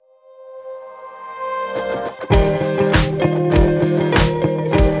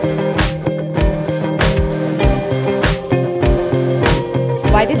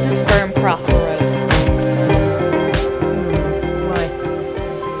Why did the sperm cross the road? Why?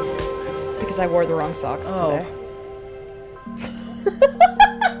 Because I wore the wrong socks today.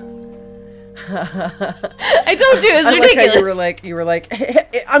 I told you it was ridiculous. Like how you were like,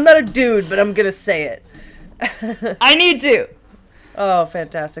 I'm not a dude, but I'm gonna say it. I need to. Oh,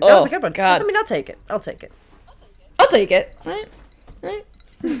 fantastic! That was a good one. God. I mean, I'll take it. I'll take it. Right.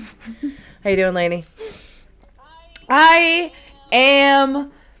 How you doing, Lainey? I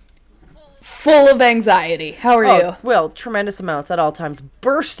am full of anxiety. How are you? Well, tremendous amounts at all times,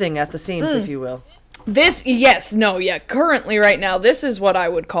 bursting at the seams, if you will. Currently, right now, this is what I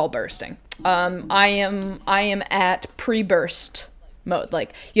would call bursting. I am at pre-burst mode.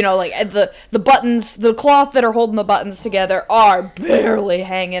 Like, the buttons, the cloth that are holding the buttons together are barely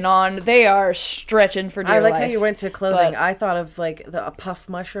hanging on. They are stretching for dear life. I like how you went to clothing. I thought of like a puff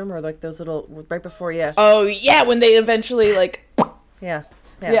mushroom or like those little right before Oh yeah, when they eventually like. Yeah.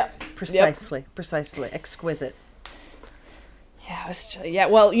 Precisely. Exquisite. Yeah,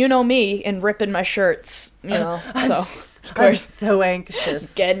 well, you know me and ripping my shirts, I'm so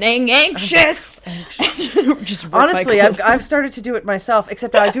anxious. Getting anxious. Just honestly, I've started to do it myself,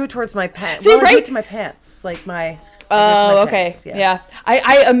 except I do it towards my pants. See, I do it to my pants, like my. Oh, okay. Pants, yeah.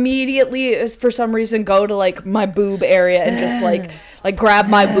 I immediately, for some reason, go to like my boob area and just like grab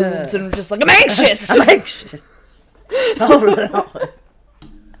my boobs and I'm just like, I'm anxious. I'm anxious. Oh,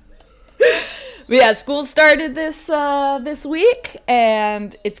 But yeah, school started this week,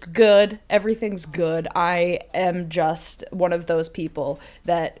 and it's good. Everything's good. I am just one of those people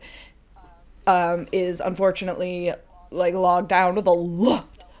that is unfortunately like logged down with a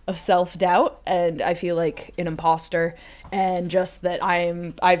lot of self-doubt, and I feel like an imposter, and just that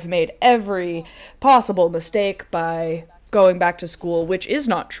I've made every possible mistake by going back to school, which is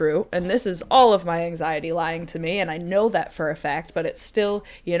not true, and this is all of my anxiety lying to me, and I know that for a fact, but it's still,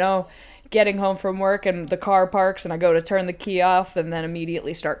 getting home from work and the car parks and I go to turn the key off and then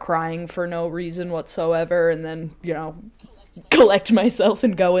immediately start crying for no reason whatsoever and then, collect myself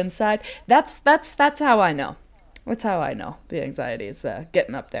and go inside. That's how I know. That's how I know the anxiety is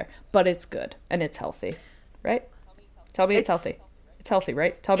getting up there. But it's good and it's healthy, right? Tell me it's healthy. It's healthy,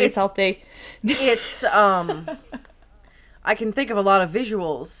 right? Tell me it's healthy. It's I can think of a lot of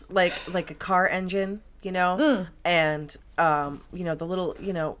visuals like a car engine, and the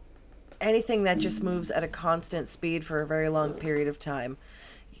little, anything that just moves at a constant speed for a very long period of time.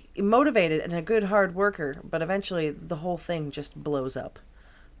 Motivated and a good hard worker, but eventually the whole thing just blows up.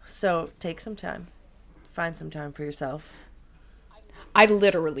 So take some time. Find some time for yourself. I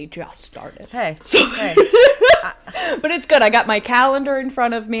literally just started. Hey. But it's good. I got my calendar in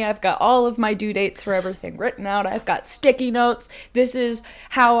front of me. I've got all of my due dates for everything written out. I've got sticky notes. This is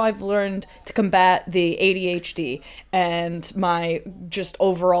how I've learned to combat the ADHD and my just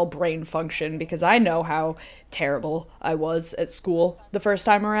overall brain function, because I know how terrible I was at school the first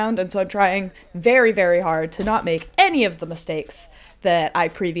time around. And so I'm trying very, very hard to not make any of the mistakes that I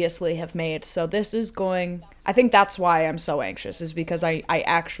previously have made. So this is going... I think that's why I'm so anxious, is because I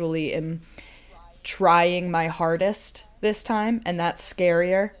actually am trying my hardest this time, and that's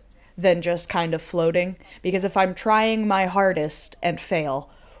scarier than just kind of floating. Because if I'm trying my hardest and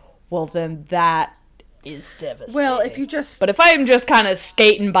fail, well, then that is devastating. Well, if you just... But if I'm just kind of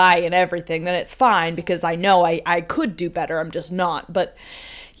skating by and everything, then it's fine, because I know I could do better, I'm just not. But,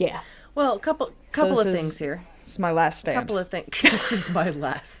 yeah. Well, couple of things here. This is my last stand. Couple of things. This is my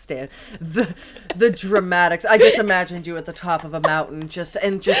last stand. The dramatics. I just imagined you at the top of a mountain, just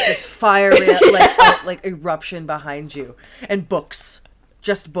this fiery like eruption behind you, and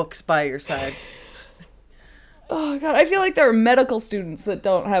just books by your side. Oh God, I feel like there are medical students that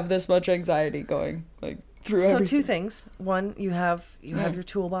don't have this much anxiety going through. So everything. two things. One, you have your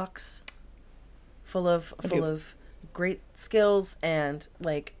toolbox full of great skills and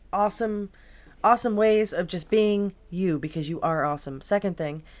awesome ways of just being you, because you are awesome. Second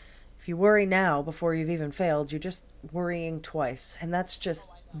thing, if you worry now before you've even failed, you're just worrying twice, and that's just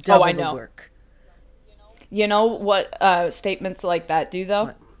double the work. You know what statements like that do, though?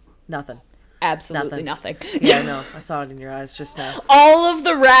 What? Nothing. Absolutely nothing. Yeah, no, I saw it in your eyes just now. All of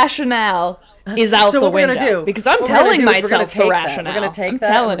the rationale is out the window. So what we're gonna do? Because I'm telling myself the rationale. We're gonna take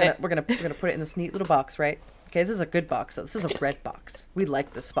that. We're gonna put it in this neat little box, right? Okay, this is a good box. This is a red box. We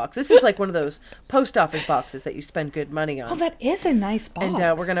like this box. This is like one of those post office boxes that you spend good money on. Oh, that is a nice box.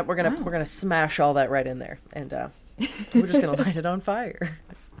 And we're gonna smash all that right in there, and we're just gonna light it on fire.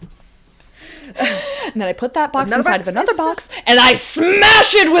 And then I put that box inside of another box, and I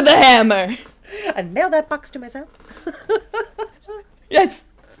smash it with a hammer. And mail that box to myself. Yes.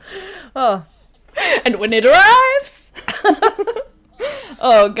 Oh. And when it arrives.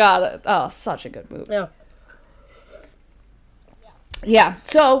 Oh, God. Oh, such a good movie. Yeah. Yeah.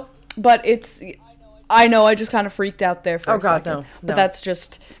 So, but it's... I know I just kind of freaked out there for a second. No. But that's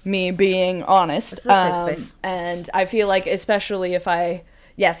just me being honest. It's a safe space. And I feel like especially if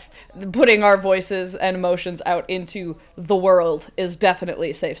putting our voices and emotions out into the world is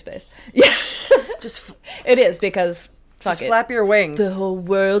definitely a safe space. Yeah. It is because just flap your wings. The whole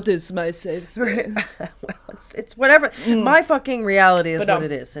world is my safe space. Well, it's whatever. My fucking reality is what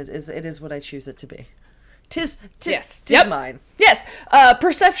it is. It is what I choose it to be. Tis mine. Yes.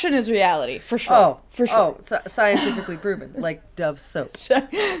 Perception is reality, for sure. For sure. Scientifically proven, like Dove soap.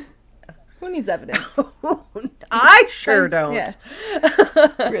 Who needs evidence? I sure don't. Yeah.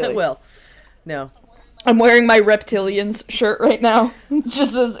 Really? Well, no. I'm wearing my Reptilians shirt right now. It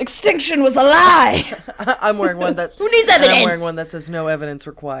just says, extinction was a lie! I'm wearing one that... Who needs evidence? I'm wearing one that says, no evidence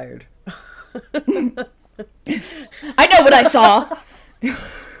required. I know what I saw!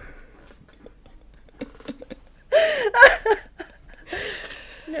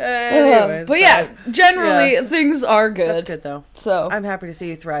 Anyways, but yeah, generally things are good. That's good though. So I'm happy to see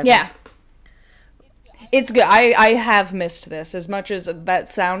you thriving. Yeah, it's good. I have missed this as much as that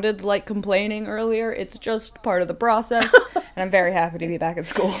sounded like complaining earlier. It's just part of the process, and I'm very happy to be back at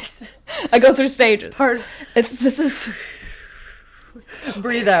school. I go through stages. This is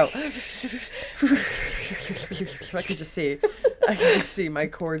breathe out. I can just see my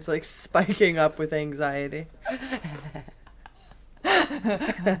cords like spiking up with anxiety.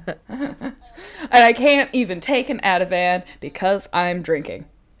 And I can't even take an Ativan because I'm drinking.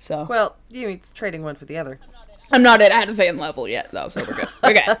 So well, you mean it's trading one for the other. I'm not at Ativan level yet, though, so we're good.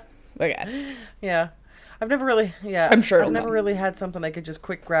 We're good. Yeah. I've never really, I'm sure I've never really had something I could just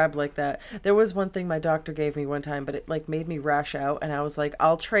quick grab like that. There was one thing my doctor gave me one time, but it like made me rash out, and I was like,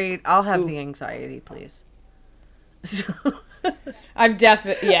 I'll have the anxiety, please. So I've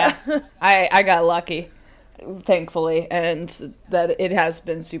definitely, I got lucky, thankfully, and that it has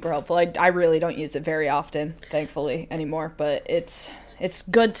been super helpful. I really don't use it very often, thankfully, anymore, but it's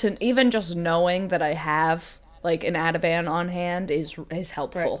good to, even just knowing that I have like an Ativan on hand is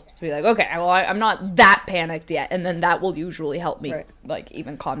helpful. Right. To be like, okay, well, I'm not that panicked yet, and then that will usually help me like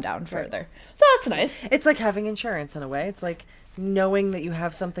even calm down further. So that's nice. It's like having insurance in a way. It's like knowing that you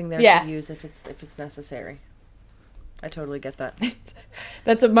have something there to use if it's necessary. I totally get that.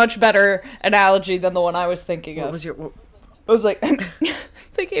 That's a much better analogy than the one I was thinking of. What was your? I was like, I was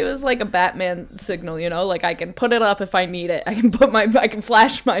thinking it was like a Batman signal, you know, like I can put it up if I need it. I can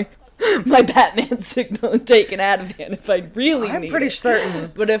flash my Batman signal and take an Ativan if I really need it. I'm pretty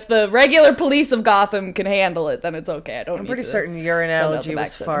certain. But if the regular police of Gotham can handle it, then it's okay. I'm pretty certain your analogy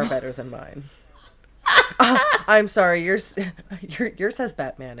was far better than mine. I'm sorry, yours has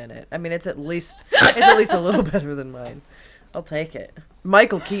Batman in it. I mean, it's at least a little better than mine. I'll take it.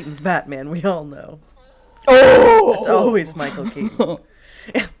 Michael Keaton's Batman, we all know. Oh, it's always Michael Keaton.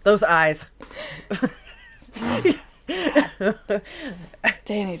 Those eyes.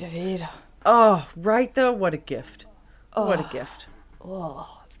 Danny DeVito. Oh, right though. What a gift. What a gift.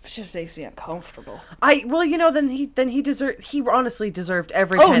 Oh, it just makes me uncomfortable. Then he honestly deserved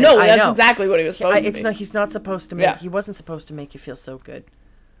every penny. Oh no, that's exactly what he was supposed to be. He's not supposed to make. He wasn't supposed to make you feel so good.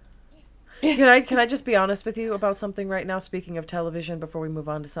 Can I just be honest with you about something right now? Speaking of television, before we move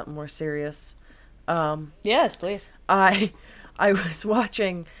on to something more serious. Yes, please. I was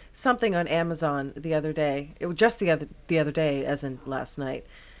watching something on Amazon the other day. It was just the other day, as in last night.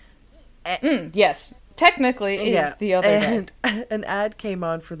 Yes, technically is the other day. And an ad came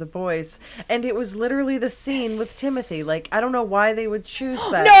on for The Boys, and it was literally the scene with Timothy. Like, I don't know why they would choose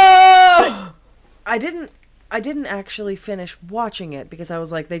that. No! I didn't actually finish watching it because I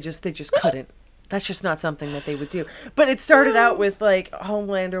was like, they just couldn't. That's just not something that they would do. But it started out with like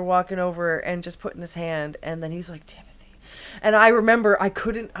Homelander walking over and just putting his hand, and then he's like, Timothy. And I remember I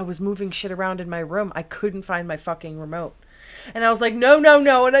was moving shit around in my room. I couldn't find my fucking remote. And I was like, no.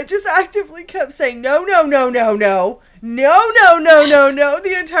 And I just actively kept saying, no. The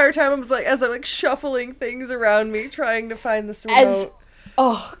entire time I was like, as I'm like shuffling things around me, trying to find this remote.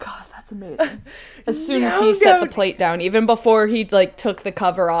 Oh, God, that's amazing. As soon as he set the plate down, even before he like took the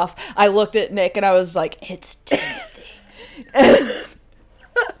cover off, I looked at Nick and I was like, it's Timothy.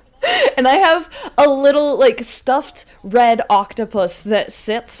 And I have a little like stuffed red octopus that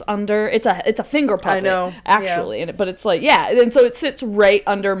sits under. It's a finger puppet. I know, actually, but it's like and so it sits right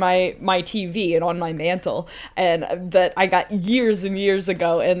under my TV and on my mantle, and that I got years and years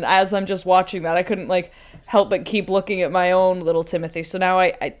ago. And as I'm just watching that, I couldn't like help but keep looking at my own little Timothy. So now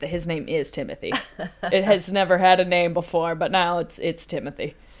his name is Timothy. It has never had a name before, but now it's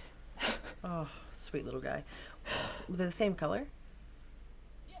Timothy. Oh, sweet little guy. They're the same color?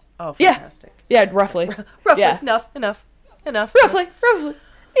 Oh, fantastic. Yeah, roughly. Roughly. Yeah. Enough. Roughly.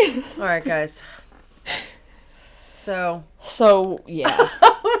 All right, guys. So yeah.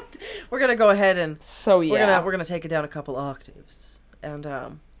 We're going to go ahead and yeah. we're going to take it down a couple octaves. And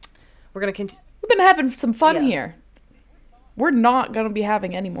we're going to continue. We've been having some fun here. We're not going to be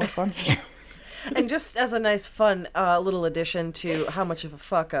having any more fun here. And just as a nice fun little addition to how much of a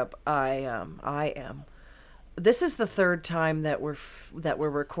fuck up I am. This is the third time that we're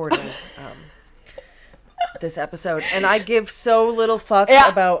recording this episode, and I give so little fuck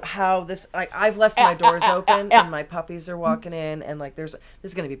about how this. I've left my doors open, and my puppies are walking in, and like there's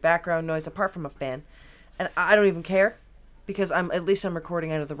going to be background noise apart from a fan, and I don't even care because I'm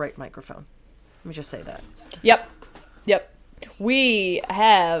recording out of the right microphone. Let me just say that. Yep. We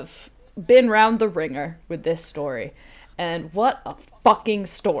have been round the ringer with this story, and what a fucking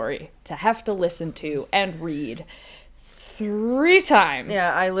story to have to listen to and read 3 times.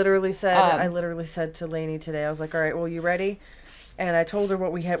 Yeah, I literally said to Lainey today, I was like, all right, well, you ready? And I told her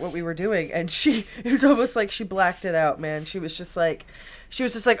what we were doing, and it was almost like she blacked it out, man. She was just like,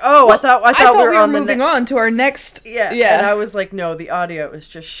 oh, well, I thought we were on moving on to our next. Yeah. And I was like, no, the audio is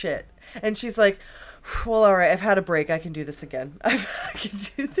just shit. And she's like, well, all right, I've had a break. I can do this again. I can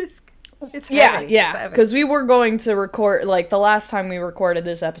do this. It's heavy. Yeah. Because we were going to record, like, the last time we recorded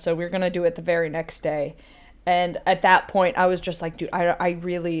this episode, we were going to do it the very next day. And at that point, I was just like, dude, I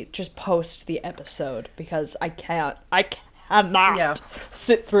really just post the episode because I cannot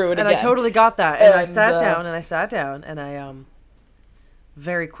sit through it again. And I totally got that. And I sat down and I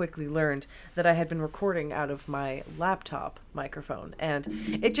very quickly learned that I had been recording out of my laptop microphone, and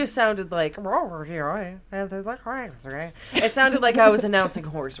it just sounded like it sounded like I was announcing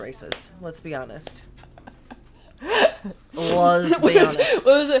horse races. Let's be honest. Was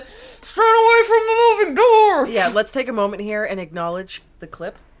it? Turn away from the moving door. Yeah, let's take a moment here and acknowledge the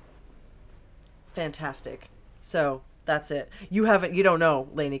clip. Fantastic. So that's it. You don't know,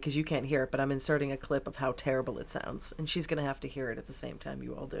 Lainey, because you can't hear it, but I'm inserting a clip of how terrible it sounds, and she's gonna have to hear it at the same time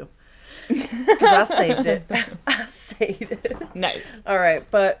you all do. Because I saved it. Nice. All right,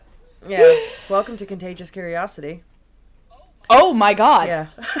 but yeah, welcome to Contagious Curiosity. Oh my god. Yeah.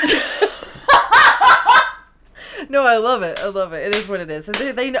 No, I love it. It is what it is.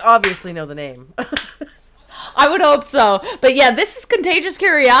 They obviously know the name. I would hope so. But yeah, this is Contagious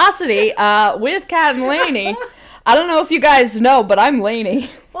Curiosity with Kat and Lainey. I don't know if you guys know, but I'm Lainey.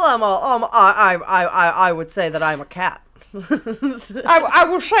 Well, I would say that I'm a cat. I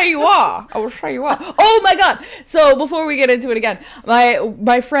will say you are. Oh my god. So before we get into it again,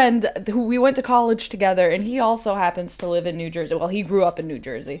 my friend who we went to college together, and he also happens to live in New Jersey. Well, he grew up in New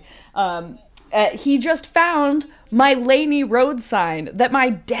Jersey. He just found my Lainey road sign that my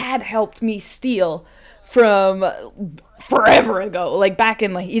dad helped me steal from forever ago, like back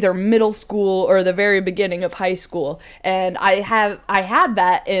in like either middle school or the very beginning of high school. And I had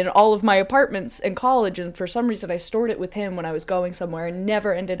that in all of my apartments in college, and for some reason I stored it with him when I was going somewhere and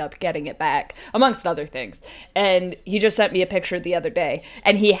never ended up getting it back, amongst other things. And he just sent me a picture the other day,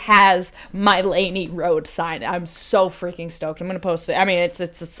 and he has my Laney Road sign. I'm so freaking stoked. I'm gonna post it. I mean,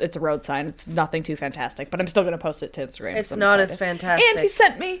 it's a road sign. It's nothing too fantastic, but I'm still gonna post it to Instagram. It's not as fantastic. And he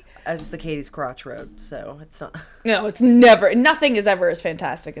sent me as the Katie's Crotch Road, so it's not. No, it's never. Nothing is ever as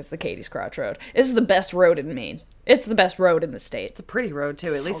fantastic as the Katie's Crotch Road. This is the best road in Maine. It's the best road in the state. It's a pretty road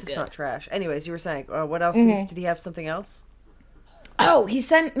too. At least it's not trash. Anyways, you were saying, what else? Did he have something else? Oh, he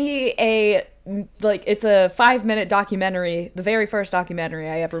sent me it's a 5-minute documentary, the very first documentary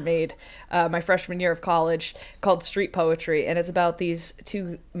I ever made, my freshman year of college, called Street Poetry, and it's about these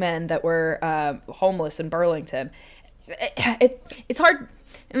 2 men that were homeless in Burlington. It's hard.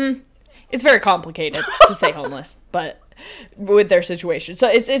 It's very complicated to say homeless, but with their situation. So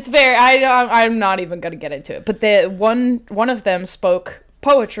it's very. I'm not even gonna get into it. But the one of them spoke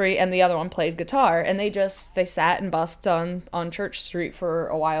poetry and the other one played guitar, and they sat and busked on Church Street for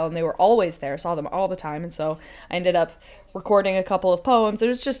a while, and they were always there. Saw them all the time, and so I ended up recording a couple of poems. It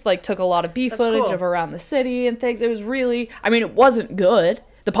was just like took a lot of footage of around the city and things. It was really. I mean, it wasn't good.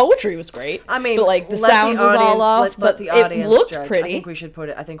 The poetry was great. I mean, but like the sound was all off, but the audience it looked judge. pretty. I think we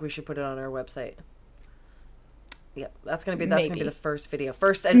should put it on our website. Yep, that's gonna be the first video,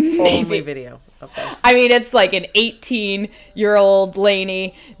 first and only video. Okay. I mean, it's like an 18-year-old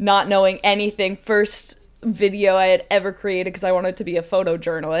Lainey not knowing anything. First video I had ever created because I wanted to be a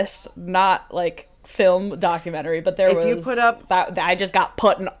photojournalist, not like film documentary. But you put up that I just got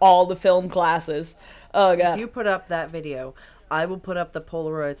put in all the film classes. Oh, If God. you put up that video, I will put up the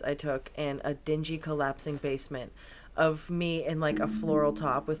Polaroids I took in a dingy collapsing basement of me in like a floral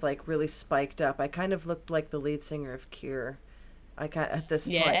top with like really spiked up. I kind of looked like the lead singer of Cure. At this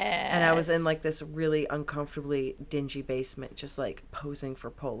point, and I was in like this really uncomfortably dingy basement, just like posing for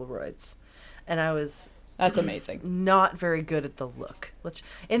Polaroids, and I was That's amazing. not very good at the look.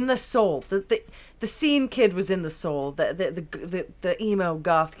 In the soul, the scene kid was in the soul. The emo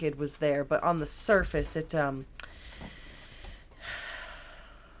goth kid was there, but on the surface,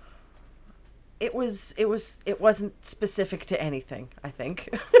 it wasn't specific to anything, I think.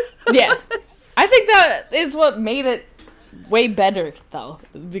 Yeah. I think that is what made it way better, though,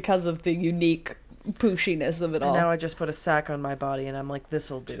 because of the unique pooshiness of it all. And now I just put a sack on my body, and I'm like,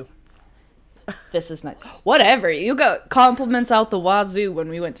 this'll do. This is nice. Whatever. You got compliments out the wazoo when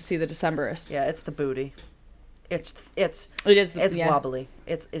we went to see the Decemberists. Yeah, it's the booty. It's yeah. wobbly.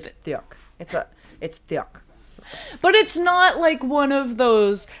 It's thick. It's thick. But it's not like one of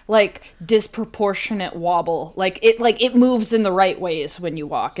those like disproportionate wobble. Like it moves in the right ways when you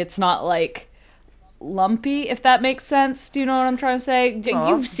walk. It's not like lumpy, if that makes sense. Do you know what I'm trying to say?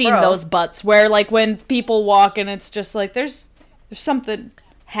 You've seen those butts where like when people walk and it's just like there's something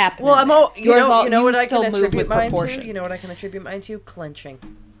happening. Well, you know what I can move attribute with mine proportion. to? You know what I can attribute mine to? Clenching.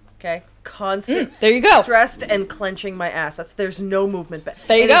 Okay? Constant. There you go. Stressed and clenching my ass. There's no movement.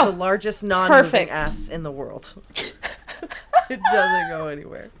 There you go. It is the largest non-moving Perfect. ass in the world. It doesn't go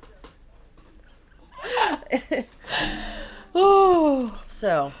anywhere. Oh.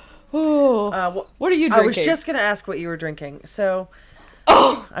 So. Oh. What are you drinking? I was just going to ask what you were drinking. So.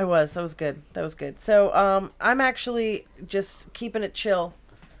 Oh. That was good. So, I'm actually just keeping it chill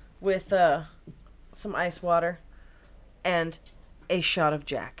with some ice water and a shot of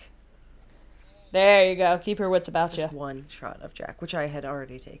Jack. There you go. Keep your wits about you. Just one shot of Jack, which I had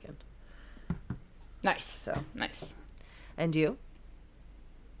already taken. Nice. So nice. And you?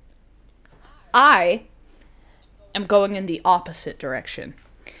 I am going in the opposite direction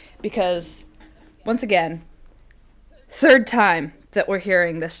because, once again, third time that we're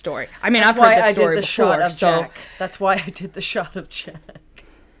hearing this story. I mean, I've heard this story before. Jack. That's why I did the shot of Jack.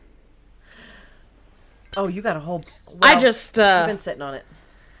 Oh, you got a whole... I just... You've been sitting on it.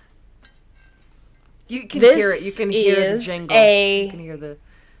 You can hear it. You can hear the jingle. You can hear the...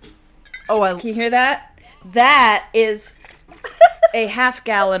 Can you hear that? That is a half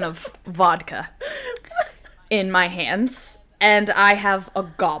gallon of vodka in my hands. And I have a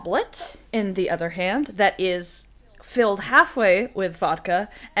goblet in the other hand that is filled halfway with vodka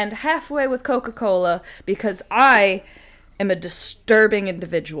and halfway with Coca-Cola because I am a disturbing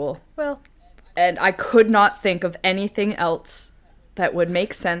individual. Well... And I could not think of anything else that would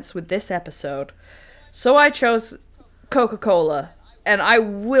make sense with this episode. So I chose Coca-Cola, and I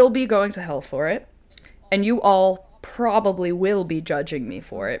will be going to hell for it. And you all probably will be judging me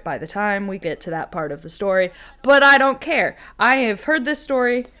for it by the time we get to that part of the story. But I don't care. I have heard this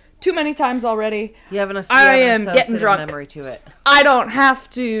story too many times already. You have an I am getting drunk. Memory to it. I don't have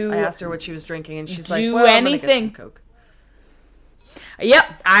to. I asked her what she was drinking, and she's like, do "Well, I'm anything. gonna get some Coke." Yep,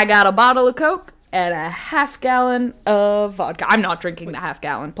 I got a bottle of Coke and a half gallon of vodka. I'm not drinking the half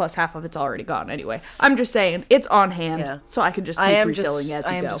gallon, plus half of it's already gone anyway. I'm just saying, it's on hand, so I can just keep refilling as you go.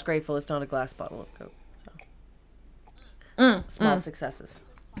 I am just grateful it's not a glass bottle of Coke. So. Small successes.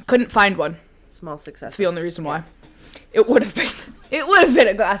 Couldn't find one. Small successes. That's the only reason why. It would have been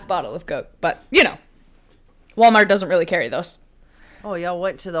a glass bottle of Coke, but, you know, Walmart doesn't really carry those. Oh, y'all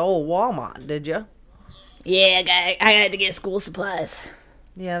went to the old Walmart, did you? Yeah, I had to get school supplies.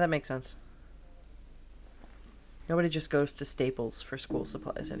 Yeah, that makes sense. Nobody just goes to Staples for school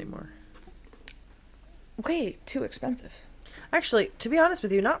supplies anymore. Way too expensive. Actually, to be honest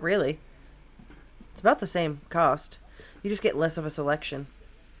with you, not really. It's about the same cost. You just get less of a selection.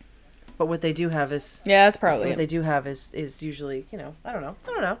 But what they do have is... Yeah, that's probably What they do have is usually, I don't know.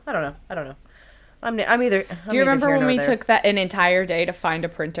 I'm either Do you remember here when nor we there. took an entire day to find a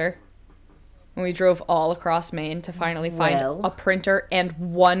printer? When we drove all across Maine to finally find a printer and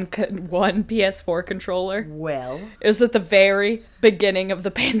one PS4 controller. Well. It was at the very beginning of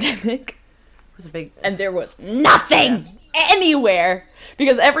the pandemic. It was a big... And there was nothing anywhere.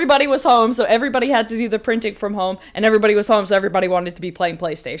 Because everybody was home, so everybody had to do the printing from home. And everybody was home, so everybody wanted to be playing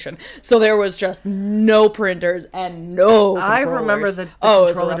PlayStation. So there was just no printers and no controllers. I remember the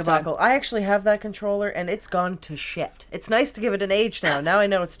controller debacle. I actually have that controller, and it's gone to shit. It's nice to give it an age now. Now I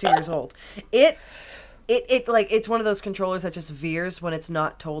know it's 2 years old. It's one of those controllers that just veers when it's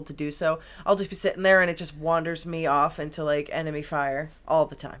not told to do so. I'll just be sitting there, and it just wanders me off into, enemy fire all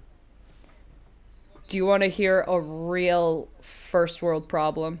the time. Do you want to hear a real first world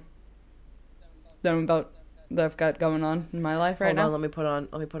problem that I've got going on in my life right now. Hold on,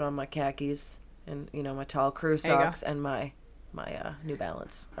 let me put on my khakis and my tall crew socks and my New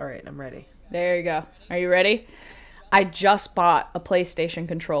Balance. All right, I'm ready. There you go. Are you ready? I just bought a PlayStation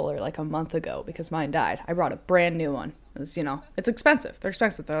controller like a month ago because mine died. I brought a brand new one. It's, it's expensive. They're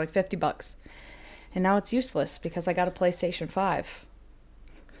expensive. They're like $50. And now it's useless because I got a PlayStation 5.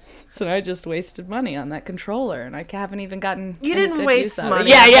 So I just wasted money on that controller, and I haven't even gotten. You didn't waste money.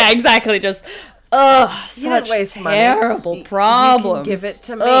 Yeah, exactly. Just, such waste terrible money. Problems. You can give it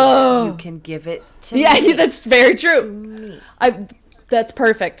to me. You can give it to me. Yeah, that's very true. That's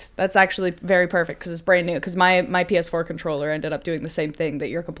perfect. That's actually very perfect because it's brand new. Because my PS4 controller ended up doing the same thing that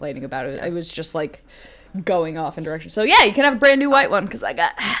you're complaining about. It was just like going off in direction. So yeah, you can have a brand new white one because I'll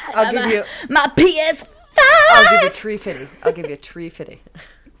give you my PS5. I'll give you tree fitty.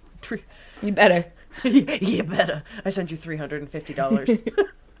 You better. You better. I sent you $350.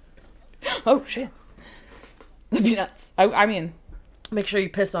 Oh shit. That'd be nuts. I mean, make sure you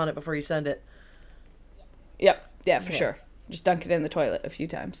piss on it before you send it. Yep. Yeah, for sure. Just dunk it in the toilet a few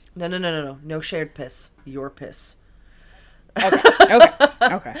times. No. No shared piss. Your piss.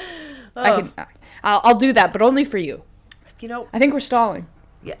 Okay. I'll do that, but only for you. I think we're stalling.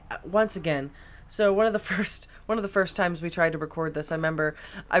 Yeah. Once again. So one of the first times we tried to record this, I remember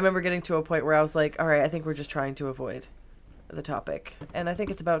getting to a point where I was like, all right, I think we're just trying to avoid the topic. And I think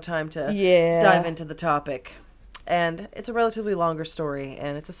it's about time to dive into the topic. And it's a relatively longer story,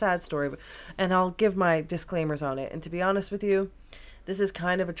 and it's a sad story. And I'll give my disclaimers on it. And to be honest with you, this is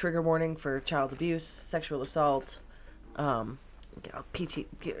kind of a trigger warning for child abuse, sexual assault,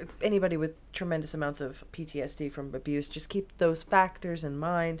 anybody with tremendous amounts of PTSD from abuse. Just keep those factors in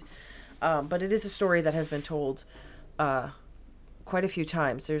mind. But it is a story that has been told quite a few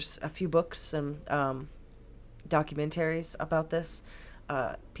times. There's a few books and documentaries about this.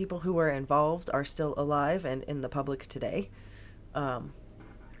 People who were involved are still alive and in the public today.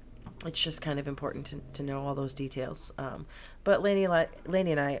 It's just kind of important to know all those details. But Lainey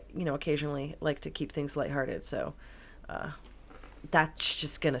and I, occasionally like to keep things lighthearted, so that's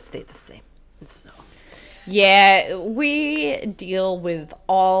just going to stay the same. So. Yeah, we deal with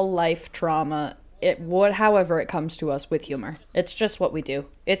all life trauma, however it comes to us, with humor. It's just what we do.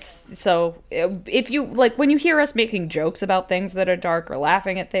 If you, when you hear us making jokes about things that are dark or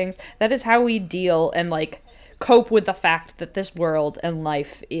laughing at things, that is how we deal and, cope with the fact that this world and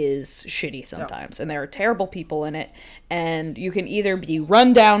life is shitty sometimes. And there are terrible people in it, and you can either be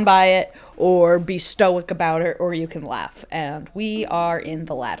run down by it or be stoic about it, or you can laugh. And we are in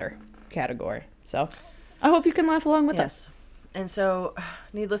the latter category, so I hope you can laugh along with us. And so,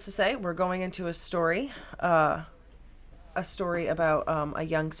 needless to say, we're going into a story about a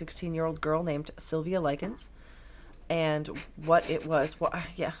young 16-year-old girl named Sylvia Likens, and what it was.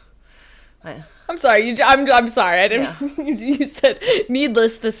 I'm sorry. I'm sorry. I didn't. Yeah. You said,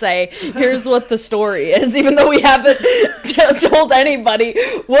 needless to say, here's what the story is, even though we haven't told anybody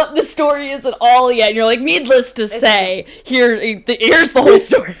what the story is at all yet. And you're like, needless to say, here's the whole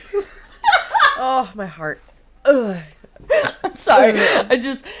story. Oh, my heart. Ugh. I'm sorry.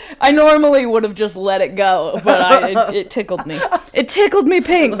 I normally would have just let it go, but it tickled me. It tickled me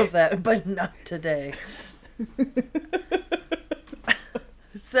pink. I love that, but not today.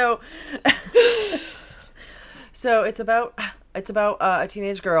 So it's about a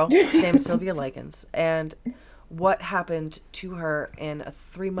teenage girl named Sylvia Likens, and what happened to her in a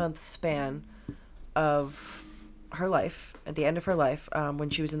 3-month span of her life, at the end of her life, when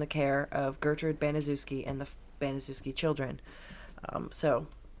she was in the care of Gertrude Baniszewski and the Baniszewski children.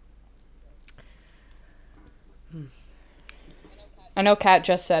 I know Kat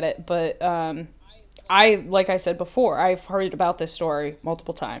just said it, but like I said before, I've heard about this story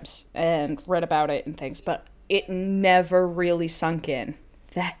multiple times and read about it and things, but it never really sunk in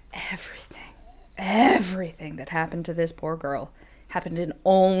that everything that happened to this poor girl happened in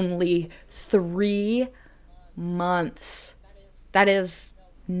only 3 months. That is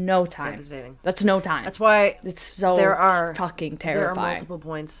no time. Devastating. That's no time. That's why it's so fucking terrifying. There are multiple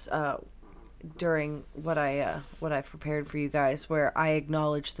points during what I've prepared for you guys where I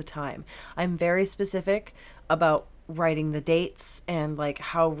acknowledge the time. I'm very specific about writing the dates and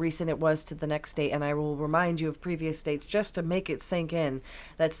how recent it was to the next date, and I will remind you of previous dates just to make it sink in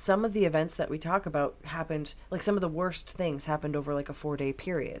that some of the events that we talk about happened, some of the worst things happened over a 4-day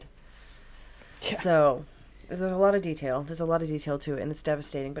period. Yeah. So there's a lot of detail. There's a lot of detail to it, and it's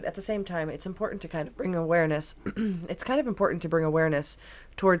devastating. But at the same time, it's important to kind of bring awareness. It's kind of important to bring awareness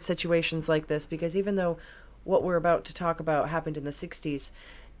towards situations like this, because even though what we're about to talk about happened in the 60s,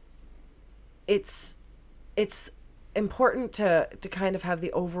 it's important to kind of have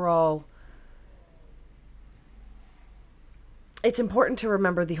the overall it's important to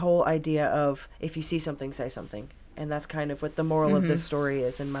remember the whole idea of if you see something, say something. And that's kind of what the moral of this story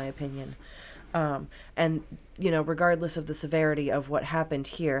is, in my opinion. And, regardless of the severity of what happened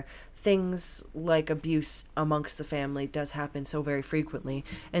here, things like abuse amongst the family does happen so very frequently.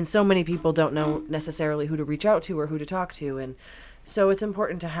 And so many people don't know necessarily who to reach out to or who to talk to. And so it's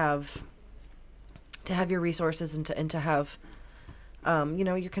important to have your resources and to have,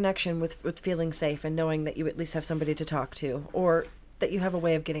 your connection with feeling safe and knowing that you at least have somebody to talk to, or that you have a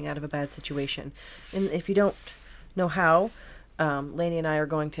way of getting out of a bad situation. And if you don't know how, Lainey and I are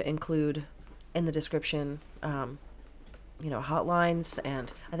going to include in the description, hotlines,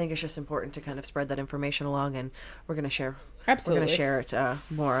 and I think it's just important to kind of spread that information along, and we're going to share. Absolutely. We're going to share it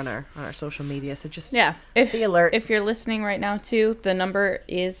more on our social media. So just be alert. If you're listening right now too, the number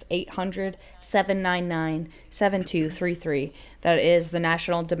is 800-799-7233. That is the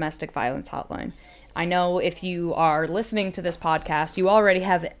National Domestic Violence Hotline. I know if you are listening to this podcast, you already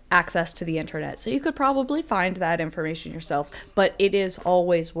have access to the internet, so you could probably find that information yourself, but it is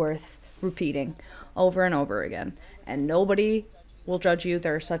always worth repeating over and over again. And nobody will judge you.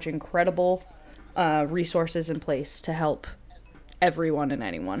 There are such incredible resources in place to help everyone and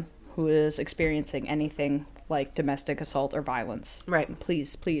anyone who is experiencing anything like domestic assault or violence. Right.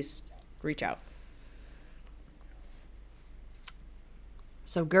 Please reach out.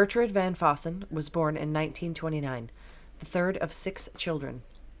 So Gertrude Van Fossen was born in 1929, the third of 6 children.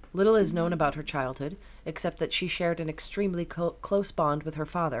 Little is known about her childhood, except that she shared an extremely close bond with her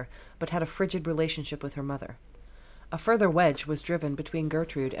father, but had a frigid relationship with her mother. A further wedge was driven between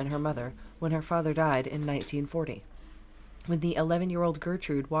Gertrude and her mother when her father died in 1940, when the 11-year-old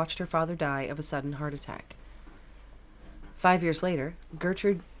Gertrude watched her father die of a sudden heart attack. 5 years later,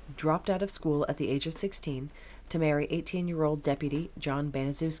 Gertrude dropped out of school at the age of 16 to marry 18-year-old Deputy John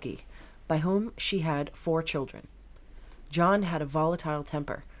Baniszewski, by whom she had 4 children. John had a volatile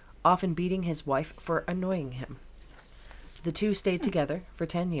temper, often beating his wife for annoying him. The two stayed together for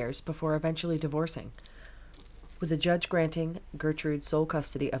 10 years before eventually divorcing, with the judge granting Gertrude sole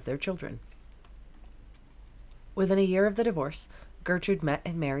custody of their children. Within a year of the divorce, Gertrude met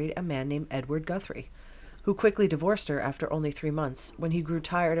and married a man named Edward Guthrie, who quickly divorced her after only 3 months when he grew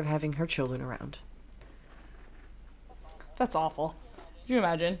tired of having her children around. That's awful. Can you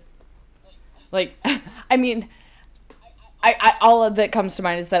imagine? Like, I mean, I all of that comes to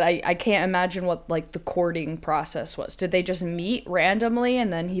mind is that I can't imagine what, like, the courting process was. Did they just meet randomly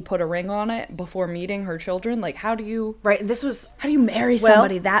and then he put a ring on it before meeting her children? Like, how do you... Right, and this was... How do you marry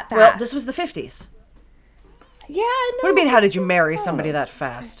somebody that fast? Well, this was the 50s. Yeah, I know. What do you mean, how did you marry somebody that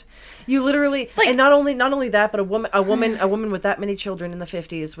fast? You literally... Like, and not only that, but a woman with that many children in the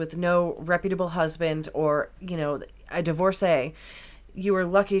 50s with no reputable husband or, a divorcee... You were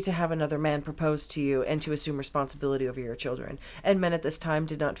lucky to have another man propose to you and to assume responsibility over your children. And men at this time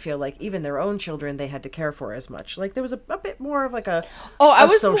did not feel like even their own children they had to care for as much. Like, there was a bit more of like a I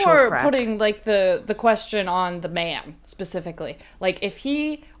was more crack. Putting like the question on the man specifically. Like, if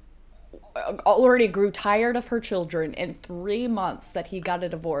he already grew tired of her children in 3 months that he got a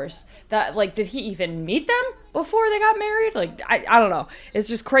divorce, that, like, did he even meet them before they got married? Like, I don't know. It's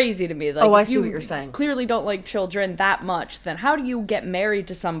just crazy to me. Like, I see what you're saying. Clearly don't like children that much, then how do you get married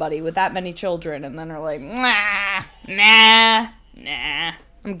to somebody with that many children and then are like, nah,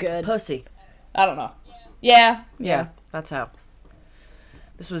 I'm good. Pussy. I don't know. Yeah. That's how.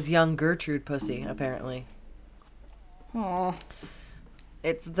 This was young Gertrude pussy, apparently. Aw.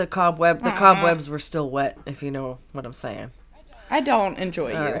 It's the cobweb. The cobwebs were still wet, if you know what I'm saying. I don't enjoy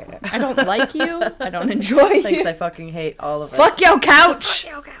you. Right. I don't like you. I don't enjoy you. Thanks, I fucking hate all of it. Fuck your couch!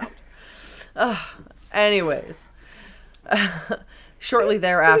 Fuck your couch! Anyways. Shortly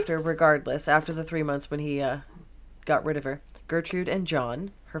thereafter, regardless, after the 3 months when he got rid of her, Gertrude and John,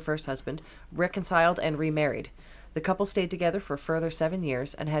 her first husband, reconciled and remarried. The couple stayed together for a further 7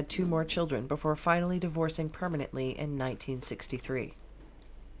 years and had 2 more children before finally divorcing permanently in 1963.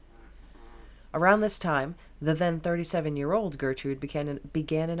 Around this time, the then 37-year-old Gertrude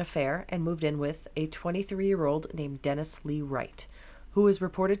began an affair and moved in with a 23-year-old named Dennis Lee Wright, who was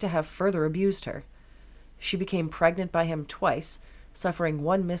reported to have further abused her. She became pregnant by him twice, suffering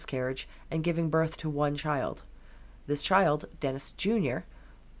 1 miscarriage and giving birth to 1 child. This child, Dennis Jr.,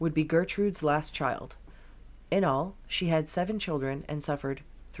 would be Gertrude's last child. In all, she had 7 children and suffered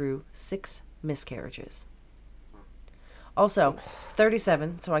through 6 miscarriages. Also,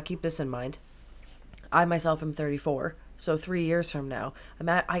 37, so I keep this in mind. I myself am 34, so 3 years from now,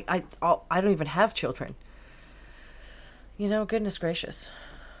 I don't even have children. Goodness gracious,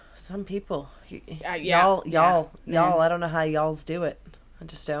 some people, y'all, I don't know how y'alls do it. I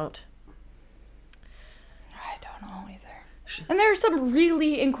just don't. I don't know either. And there are some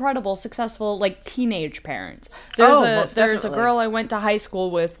really incredible, successful, like, teenage parents. Most There's a definitely. girl I went to high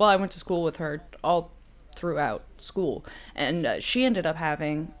school with. Well, I went to school with her all throughout school. And she ended up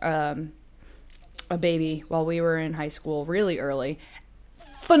having a baby while we were in high school really early.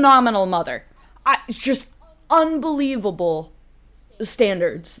 Phenomenal mother. Just unbelievable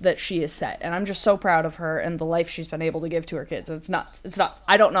standards that she has set, and I'm just so proud of her and the life she's been able to give to her kids. It's nuts.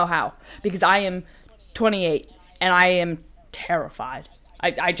 I don't know how, because I am 28 and I am terrified.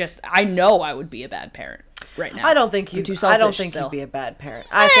 I know I would be a bad parent right now. I don't think you'd be a bad parent.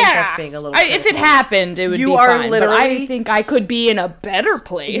 I think that's being a little if it happened, it would be fine. But I think I could be in a better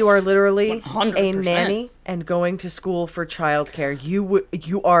place. You are literally 100%. a nanny and going to school for childcare. You would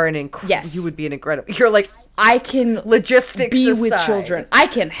be an incredible. You're like, I can logistics be aside. with children. I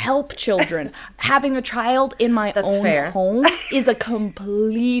can help children. Having a child in my own home is a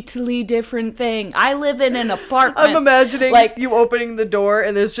completely different thing. I live in an apartment. I'm imagining you opening the door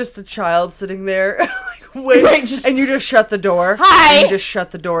and there's just a child sitting there. And you just shut the door. Hi. And you just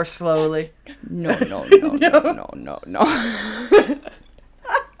shut the door slowly. No.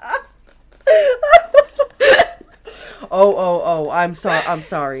 Oh, I'm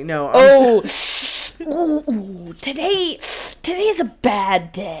sorry. No. Ooh, today is a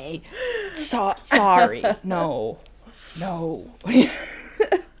bad day. Sorry. No.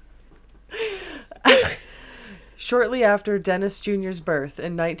 Shortly after Dennis Jr.'s birth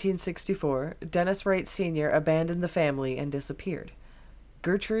in 1964, Dennis Wright Sr. abandoned the family and disappeared.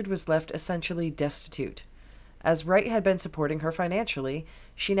 Gertrude was left essentially destitute. As Wright had been supporting her financially,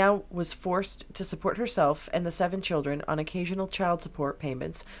 she now was forced to support herself and the 7 children on occasional child support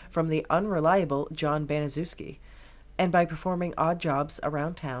payments from the unreliable John Baniszewski, and by performing odd jobs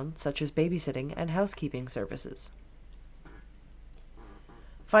around town, such as babysitting and housekeeping services.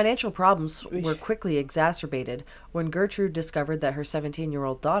 Financial problems were quickly exacerbated when Gertrude discovered that her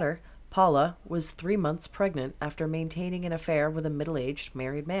 17-year-old daughter, Paula, was 3 months pregnant after maintaining an affair with a middle-aged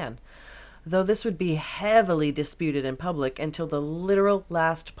married man. Though this would be heavily disputed in public until the literal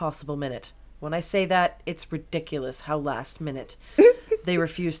last possible minute. When I say that, it's ridiculous how last minute. They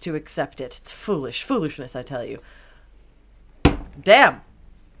refuse to accept it. It's foolishness, I tell you. Damn!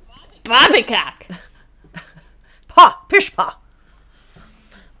 Poppycock! Pish pa!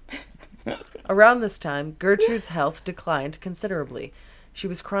 Around this time, Gertrude's health declined considerably. She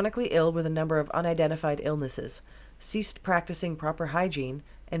was chronically ill with a number of unidentified illnesses, ceased practicing proper hygiene,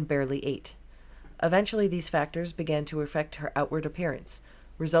 and barely ate. Eventually, these factors began to affect her outward appearance,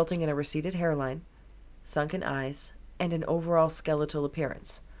 resulting in a receded hairline, sunken eyes, and an overall skeletal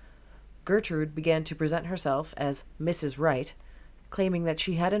appearance. Gertrude began to present herself as Mrs. Wright, claiming that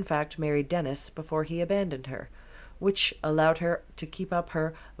she had in fact married Dennis before he abandoned her, which allowed her to keep up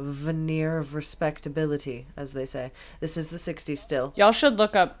her veneer of respectability, as they say. This is the 60s still. Y'all should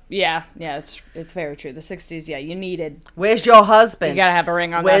look up. Yeah, it's very true. The 60s, you needed. Where's your husband? You gotta have a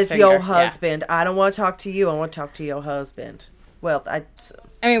ring on Where's that finger. your husband? Yeah. I don't want to talk to you. I want to talk to your husband. Well, I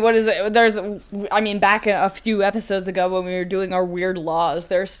mean, what is it? Back a few episodes ago when we were doing our weird laws,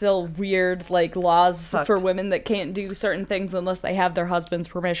 there's still weird, laws for women that can't do certain things unless they have their husband's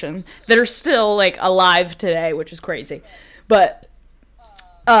permission that are still, alive today, which is crazy. But,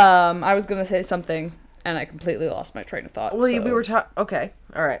 I was gonna say something, and I completely lost my train of thought. Well, we were talking... Okay,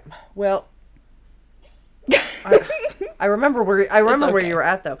 all right. Well... I remember where you were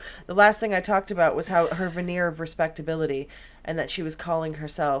at, though. The last thing I talked about was how her veneer of respectability, and that she was calling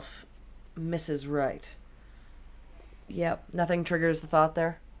herself Mrs. Wright. Yep. Nothing triggers the thought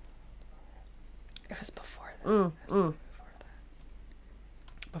there? It was before that.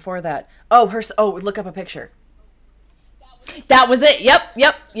 Before that. Oh, look up a picture. That was it.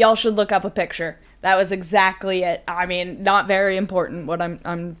 Yep. Y'all should look up a picture. That was exactly it. I mean, not very important what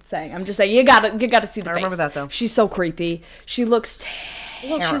I'm saying. I'm just saying you gotta see the face. I remember that though. She's so creepy. She looks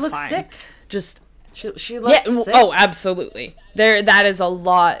terrifying. Well, she looks sick. Just she looks sick. Oh, absolutely. That is a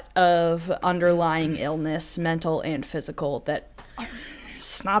lot of underlying illness, mental and physical, that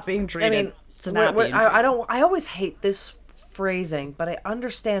it's not being treated. I mean, it's not being treated. I always hate this phrasing, but I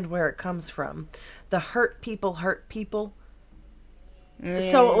understand where it comes from. The hurt people hurt people.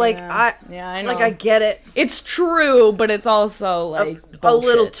 So I know. I get it. It's true, but it's also a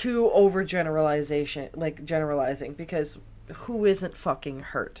little too generalizing, because who isn't fucking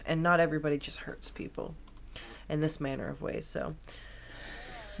hurt? And not everybody just hurts people in this manner of ways. So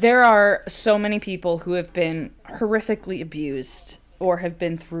there are so many people who have been horrifically abused or have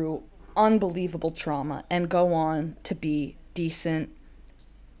been through unbelievable trauma and go on to be decent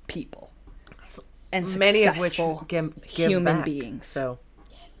people. And many of which give human back, beings. So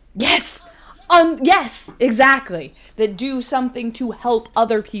yes, Yes, exactly. That do something to help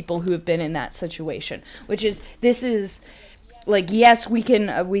other people who have been in that situation. This is like, yes, we can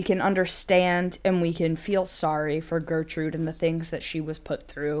understand and we can feel sorry for Gertrude and the things that she was put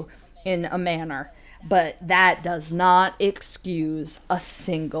through in a manner, but that does not excuse a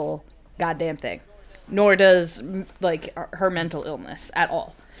single goddamn thing. Nor does like her mental illness at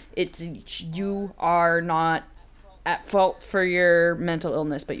all. You are not at fault for your mental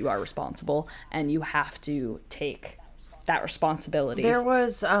illness, but you are responsible, and you have to take that responsibility. There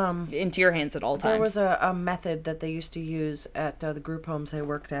was into your hands at all times. There was a method that they used to use at the group homes I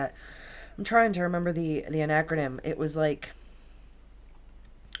worked at. I'm trying to remember the acronym. It was like,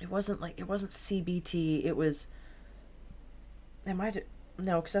 it wasn't CBT. It was,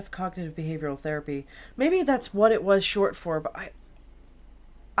 no, because that's cognitive behavioral therapy. Maybe that's what it was short for, but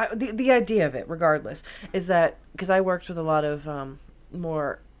the idea of it, regardless, is that, because I worked with a lot of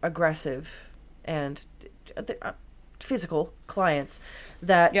more aggressive and physical clients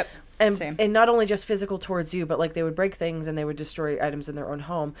that, yep, and not only just physical towards you, but like they would break things and they would destroy items in their own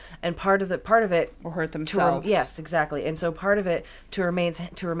home, and part of it or hurt themselves. Yes, exactly. And so part of it to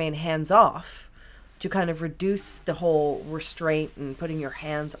remain hands off, to kind of reduce the whole restraint and putting your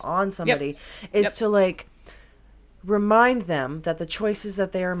hands on somebody, is to like remind them that the choices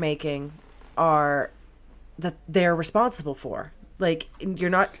that they are making are that they're responsible for. Like,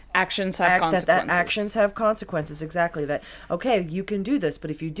 you're not... Actions have consequences. That actions have consequences, exactly. That, okay, you can do this, but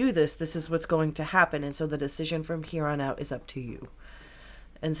if you do this, this is what's going to happen. And so the decision from here on out is up to you.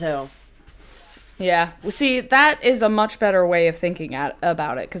 And so... Yeah. Well, see, that is a much better way of thinking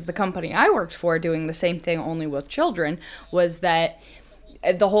about it, because the company I worked for, doing the same thing only with children, was that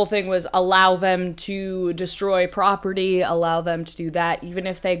the whole thing was allow them to destroy property, allow them to do that. Even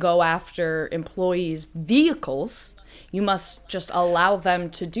if they go after employees' vehicles, you must just allow them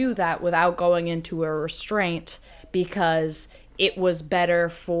to do that without going into a restraint, because it was better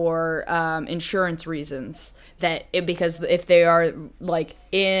for insurance reasons. Because if they are like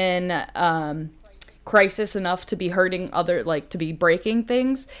in crisis enough to be hurting to be breaking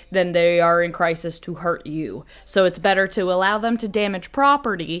things, then they are in crisis to hurt you. So it's better to allow them to damage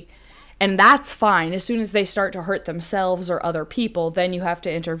property, and that's fine. As soon as they start to hurt themselves or other people, then you have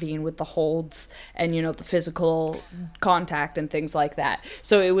to intervene with the holds and, the physical contact and things like that.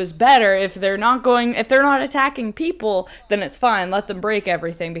 So it was better if they're not attacking people, then it's fine. Let them break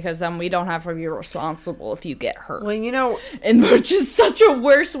everything, because then we don't have to be responsible if you get hurt. Well, and which is such a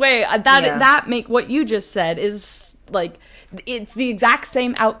worse way. What you just said is like, it's the exact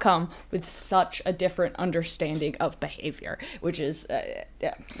same outcome with such a different understanding of behavior, which is,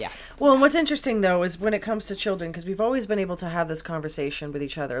 yeah. Well, and what's interesting, though, is when it comes to children, because we've always been able to have this conversation with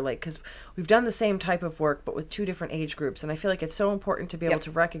each other, like, because we've done the same type of work, but with two different age groups, and I feel like it's so important to be able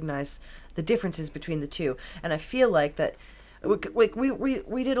to recognize the differences between the two, and I feel like that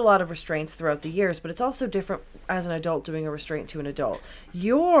we did a lot of restraints throughout the years, but it's also different as an adult doing a restraint to an adult.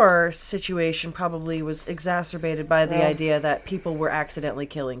 Your situation probably was exacerbated by the idea that people were accidentally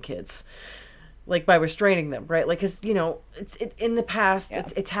killing kids, like by restraining them, right? Like, because in the past,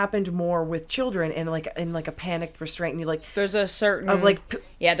 it's happened more with children, and like in like a panicked restraint, and you like there's a certain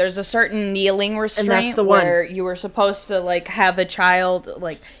kneeling restraint, and that's the where one you were supposed to like have a child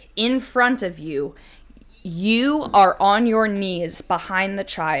like in front of you. You are on your knees behind the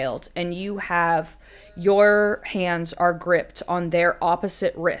child, and your hands are gripped on their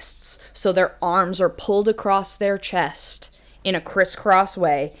opposite wrists. So their arms are pulled across their chest in a crisscross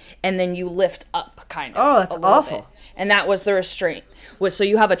way, and then you lift up kind of. Oh, that's awful. Bit. And that was the restraint. So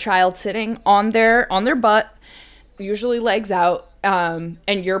you have a child sitting on their butt, usually legs out, and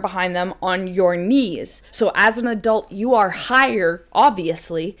you're behind them on your knees. So as an adult, you are higher,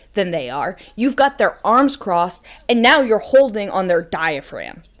 obviously, than they are. You've got their arms crossed, and now you're holding on their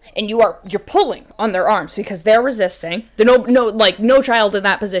diaphragm. And you're pulling on their arms because they're resisting. No child in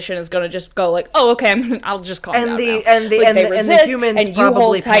that position is gonna just go like, oh, okay, I'll just calm down now. And the humans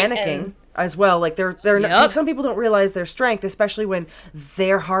probably panicking as well. Like they're not, some people don't realize their strength, especially when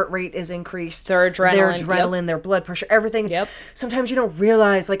their heart rate is increased, their adrenaline, their blood pressure, everything. Yep. Sometimes you don't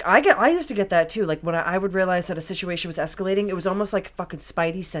realize. Like I used to get that too. Like when I would realize that a situation was escalating, it was almost like fucking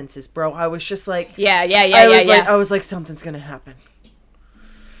spidey senses, bro. I was just like, I was like, something's gonna happen.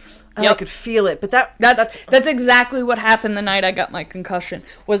 And I could feel it, but that's exactly what happened the night I got my concussion.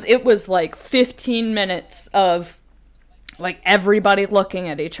 It was like 15 minutes of like everybody looking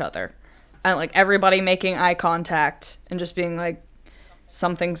at each other and like everybody making eye contact and just being like,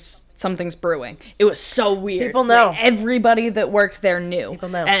 something's brewing. It was so weird. People know. Like, everybody that worked there knew. People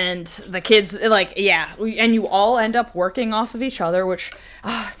know. And the kids, like, yeah. And you all end up working off of each other, which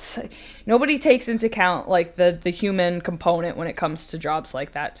nobody takes into account, like, the human component when it comes to jobs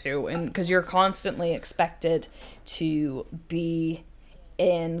like that, too. And because you're constantly expected to be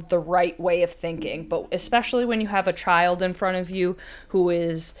in the right way of thinking. But especially when you have a child in front of you who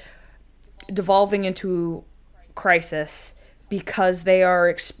is devolving into crisis because they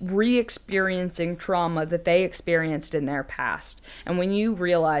are re-experiencing trauma that they experienced in their past. And when you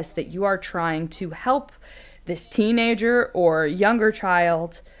realize that you are trying to help this teenager or younger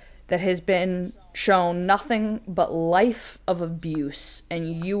child that has been shown nothing but life of abuse,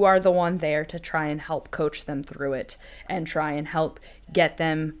 and you are the one there to try and help coach them through it and try and help get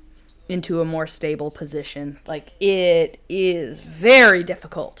them into a more stable position, like, it is very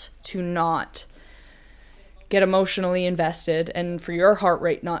difficult to not get emotionally invested and for your heart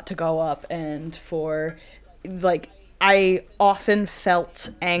rate not to go up, and for, like, I often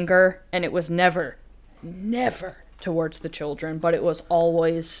felt anger, and it was never towards the children, but it was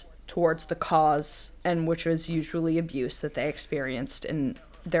always towards the cause, and which was usually abuse that they experienced in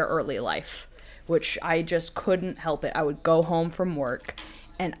their early life, which I just couldn't help it. I would go home from work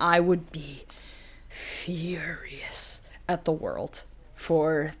and I would be furious at the world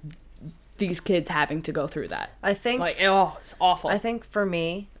for these kids having to go through that. I think, like, oh, it's awful. I think for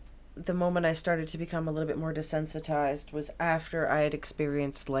me, the moment I started to become a little bit more desensitized was after I had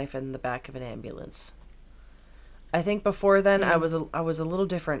experienced life in the back of an ambulance. I think before then I was a little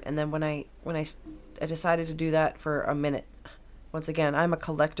different, and then when I decided to do that for a minute. Once again, I'm a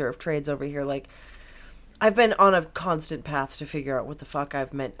collector of trades over here. Like, I've been on a constant path to figure out what the fuck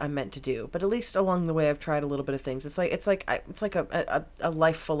I'm meant to do. But at least along the way, I've tried a little bit of things. It's like a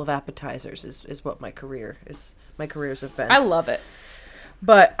life full of appetizers is what my careers have been. I love it.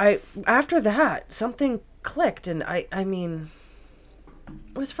 But after that, something clicked, and I mean,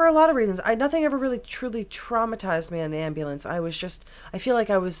 it was for a lot of reasons. Nothing ever really truly traumatized me in the ambulance. I feel like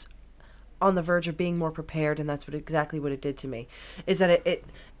I was on the verge of being more prepared, and that's exactly what it did to me. Is that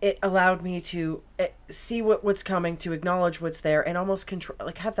it allowed me to see what's coming, to acknowledge what's there, and almost control,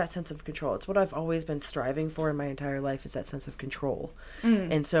 like, have that sense of control. It's what I've always been striving for in my entire life, is that sense of control.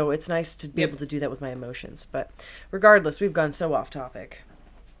 And so it's nice to be able to do that with my emotions. But regardless, we've gone so off topic.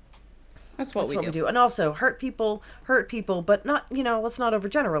 That's what we do. And also, hurt people, but not, let's not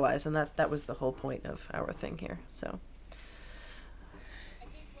overgeneralize. And that was the whole point of our thing here. So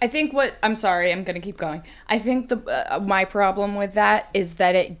I think I'm sorry, I'm going to keep going. I think my problem with that is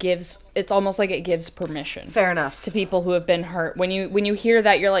that it's almost like it gives permission. Fair enough. To people who have been hurt. When you hear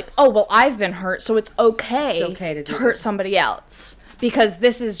that, you're like, oh, well, I've been hurt, so it's okay, to hurt somebody else. Because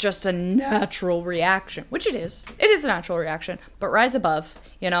this is just a natural reaction, which it is. It is a natural reaction, but rise above,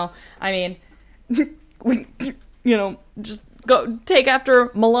 I mean, just go take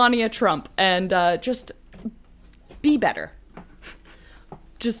after Melania Trump and just be better.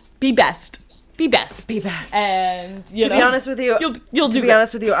 Just be best. Be best. Be best. And, to be honest with you, you'll do. To be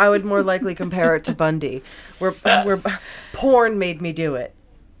honest with you, I would more likely compare it to Bundy, where porn made me do it.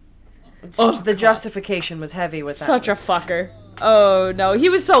 The justification was heavy with that. Such a fucker. Oh no, he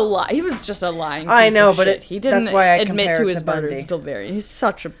was he was just a lying piece I know, of but shit. He didn't that's why I admit to his Bundy. murders till he's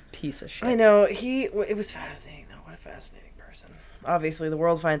such a piece of shit. I know, it was fascinating though. What a fascinating person. Obviously, the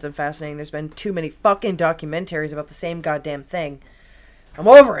world finds him fascinating. There's been too many fucking documentaries about the same goddamn thing. I'm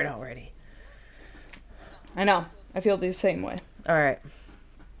over it already. I know. I feel the same way. Alright.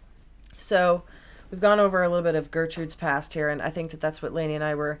 So, we've gone over a little bit of Gertrude's past here, and I think that's what Lainey and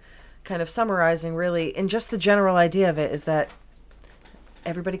I were kind of summarizing, really, and just the general idea of it is that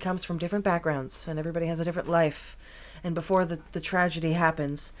everybody comes from different backgrounds, and everybody has a different life. And before the tragedy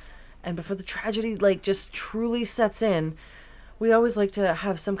happens, and before the tragedy, like, just truly sets in, we always like to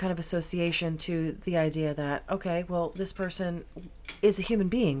have some kind of association to the idea that, okay, well, this person is a human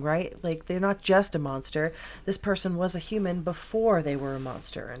being, right? Like, they're not just a monster. This person was a human before they were a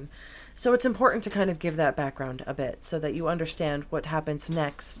monster. And so it's important to kind of give that background a bit so that you understand what happens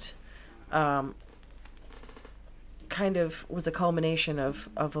next. Kind of was a culmination of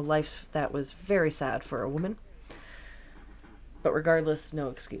a life that was very sad for a woman. But regardless, no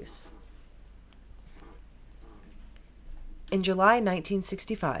excuse. In July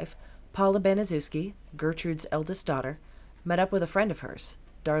 1965, Paula Baniszewski, Gertrude's eldest daughter, met up with a friend of hers,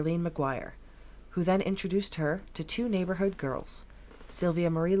 Darlene McGuire, who then introduced her to two neighborhood girls, Sylvia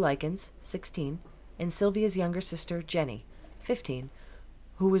Marie Likens, 16, and Sylvia's younger sister, Jenny, 15,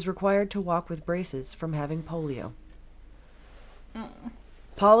 who was required to walk with braces from having polio.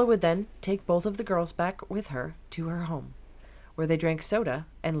 Paula would then take both of the girls back with her to her home, where they drank soda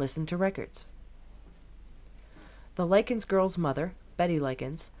and listened to records. The Likens girl's mother, Betty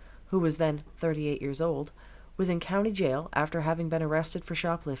Likens, who was then 38 years old, was in county jail after having been arrested for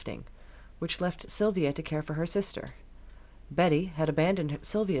shoplifting, which left Sylvia to care for her sister. Betty had abandoned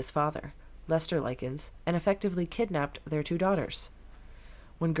Sylvia's father, Lester Likens, and effectively kidnapped their 2 daughters.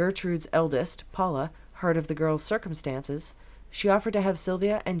 When Gertrude's eldest, Paula, heard of the girl's circumstances, she offered to have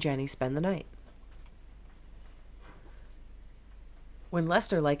Sylvia and Jenny spend the night. When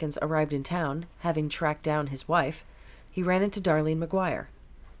Lester Likens arrived in town, having tracked down his wife, he ran into Darlene McGuire,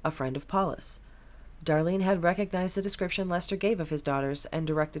 a friend of Paula's. Darlene had recognized the description Lester gave of his daughters and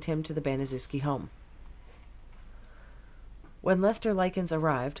directed him to the Baniszewski home. When Lester Likens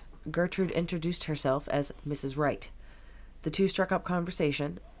arrived, Gertrude introduced herself as Mrs. Wright. The two struck up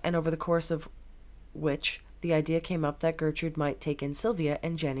conversation, and over the course of which the idea came up that Gertrude might take in Sylvia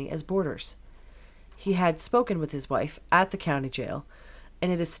and Jenny as boarders. He had spoken with his wife at the county jail,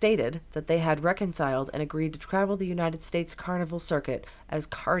 and it is stated that they had reconciled and agreed to travel the United States Carnival Circuit as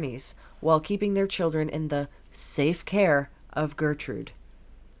carnies while keeping their children in the safe care of Gertrude.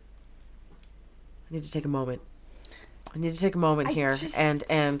 I need to take a moment. Here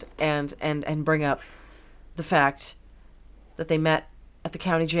and bring up the fact that they met at the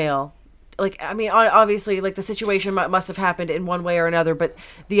county jail. Like, I mean, obviously, like, the situation must have happened in one way or another, but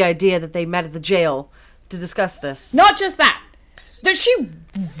the idea that they met at the jail to discuss this. Not just that she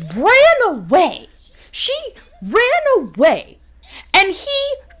ran away. She ran away, and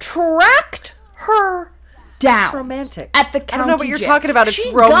he tracked her down. It's romantic. At the county jail. I don't know what you're talking about. It's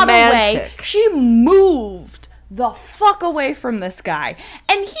she romantic. Got away. She moved the fuck away from this guy,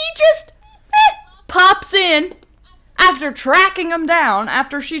 and he just pops in after tracking him down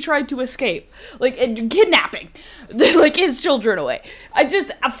after she tried to escape, like, and kidnapping like his children away.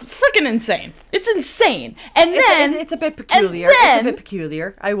 Freaking insane. It's insane. And then it's a bit peculiar. It's a bit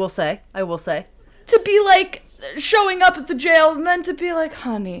peculiar. I will say to be like showing up at the jail and then to be like,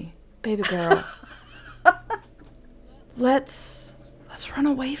 honey, baby girl, let's run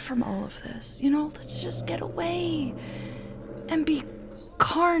away from all of this. You know, let's just get away and be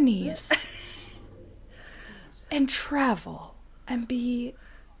carnies. And travel and be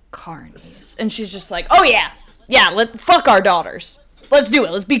carnies. And she's just like, oh yeah, fuck our daughters. Let's do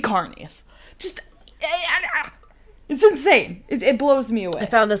it. Let's be carnies. Just, it's insane. It blows me away. I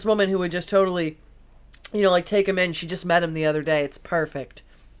found this woman who would just totally, like, take him in. She just met him the other day. It's perfect.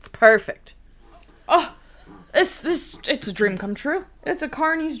 Oh, it's a dream come true. It's a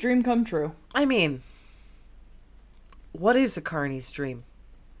carnie's dream come true. I mean, what is a carnie's dream?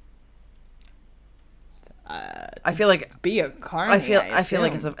 I feel like be a carny. I feel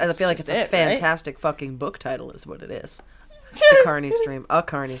like it's a fantastic fucking book title is what it is. The Carney's Dream. A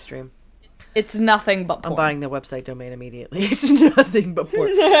Carney's Dream. It's nothing but porn. I'm buying the website domain immediately. It's nothing but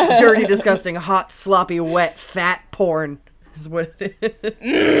porn. Dirty, disgusting, hot, sloppy, wet, fat porn is what it is.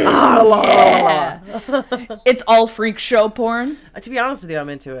 It's all freak show porn. To be honest with you, I'm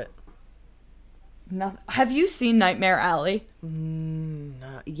into it. Have you seen Nightmare Alley?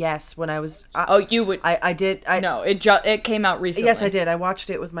 Yes, when I was... you would... I did... No, it came out recently. Yes, I did. I watched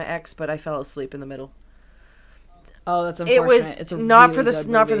it with my ex, but I fell asleep in the middle. Oh, that's unfortunate. It was it's a not really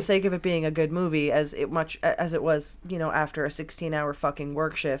for the sake of it being a good movie, as it was, after a 16-hour fucking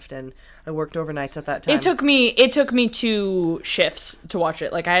work shift, and I worked overnights at that time. It took me 2 shifts to watch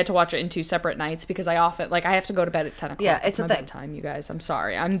it. Like, I had to watch it in 2 separate nights because I have to go to bed at 10 o'clock. Yeah, it's my a thing. bedtime, you guys. I'm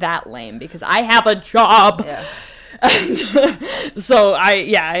sorry. I'm that lame because I have a job. Yeah. And so I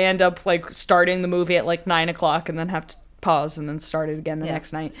end up like starting the movie at like 9 o'clock and then have to pause and then start it again the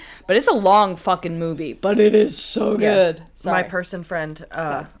next night. But it's a long fucking movie, but it is so good. My person friend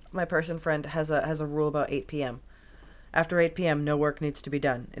has a rule about 8 p.m. After 8 p.m., no work needs to be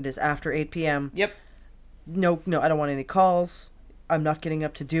done. It is after 8 p.m. Yep. No, I don't want any calls. I'm not getting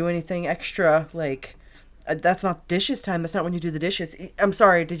up to do anything extra. Like, that's not dishes time. That's not when you do the dishes. I'm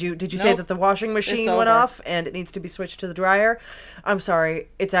sorry. Did you say that the washing machine went off and it needs to be switched to the dryer? I'm sorry.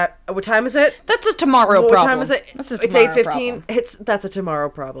 It's at what time is it? That's a tomorrow problem. What time is it? It's 8:15. That's a tomorrow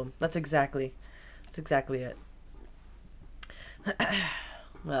problem. That's exactly it.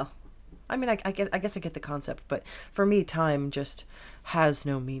 Well, I mean, I guess I get the concept, but for me, time just has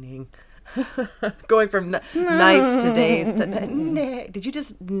no meaning. Going from nights to days to... Did you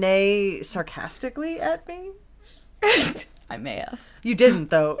just neigh sarcastically at me? I may have. You didn't,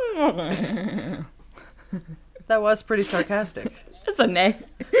 though. That was pretty sarcastic. It's a neigh.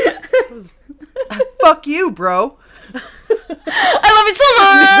 Fuck you, bro. I love you so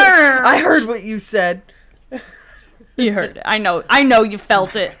much. I heard what you said. You heard it. I know you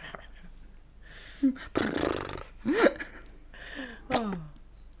felt it.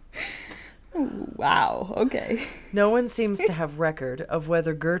 Wow, okay. No one seems to have record of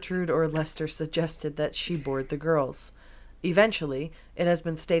whether Gertrude or Lester suggested that she board the girls. Eventually, it has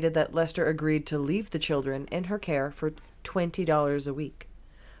been stated that Lester agreed to leave the children in her care for $20 a week.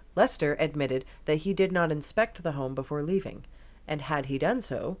 Lester admitted that he did not inspect the home before leaving, and had he done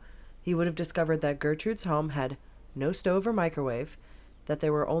so, he would have discovered that Gertrude's home had no stove or microwave, that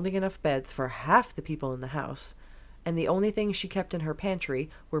there were only enough beds for half the people in the house, and the only things she kept in her pantry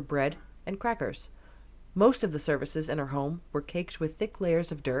were bread and crackers. Most of the services in her home were caked with thick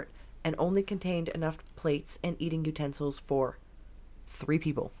layers of dirt and only contained enough plates and eating utensils for 3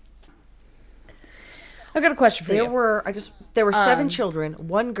 people. I got a question for you. There were 7 children,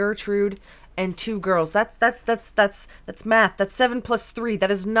 1 Gertrude and 2 girls. That's math. That's 7 plus 3.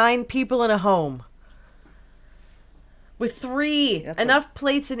 That is 9 people in a home. With 3 enough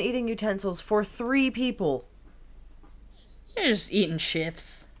plates and eating utensils for 3 people. You're just eating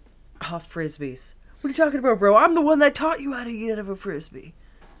shifts. Ah, frisbees. What are you talking about, bro? I'm the one that taught you how to eat out of a frisbee.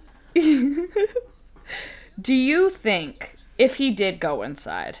 Do you think, if he did go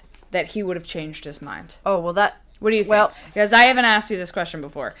inside, that he would have changed his mind? Oh, well, What do you think? Well, because I haven't asked you this question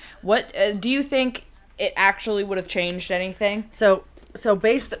before. What do you think it actually would have changed anything? So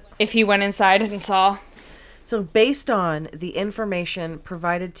if he went inside and saw? So based on the information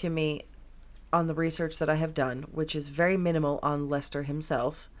provided to me on the research that I have done, which is very minimal on Lester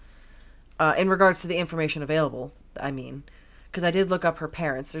himself, in regards to the information available, I mean, because I did look up her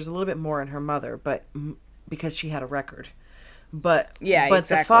parents. There's a little bit more in her mother, but because she had a record. But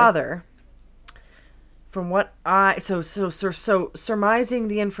exactly. The father, from what surmising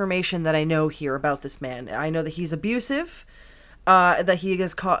the information that I know here about this man, I know that he's abusive, that he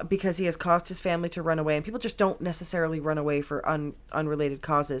has because he has caused his family to run away, and people just don't necessarily run away for unrelated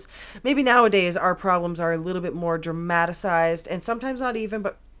causes. Maybe nowadays our problems are a little bit more dramatized, and sometimes not even,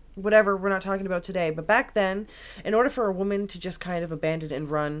 but whatever, we're not talking about today. But back then, in order for a woman to just kind of abandon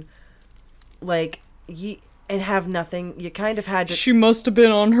and run, and have nothing, you kind of had to... She must have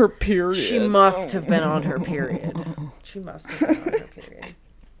been on her period. She must have been on her period. She must have been on her period.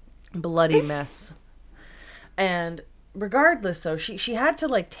 Bloody mess. And regardless, though, she had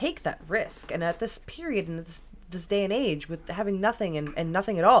to, take that risk. And at this period, and this day and age, with having nothing and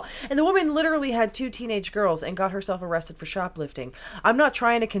nothing at all. And the woman literally had 2 teenage girls and got herself arrested for shoplifting. I'm not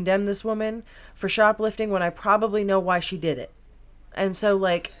trying to condemn this woman for shoplifting when I probably know why she did it. And so,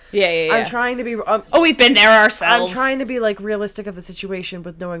 yeah. I'm trying to be... we've been there ourselves. I'm trying to be, realistic of the situation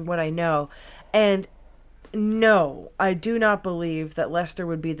with knowing what I know. And no, I do not believe that Lester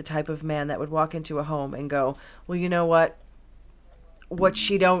would be the type of man that would walk into a home and go, well, you know what? What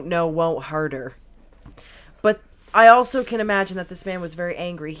she don't know won't hurt her. But I also can imagine that this man was very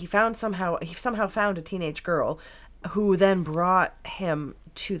angry. He somehow found a teenage girl who then brought him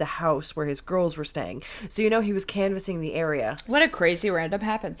to the house where his girls were staying. So, he was canvassing the area. What a crazy random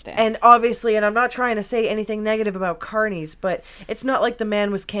happenstance. And obviously, and I'm not trying to say anything negative about carnies, but it's not like the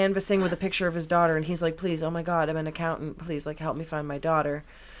man was canvassing with a picture of his daughter and he's like, please, oh my God, I'm an accountant. Please, help me find my daughter.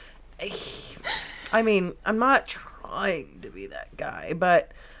 I mean, I'm not trying to be that guy,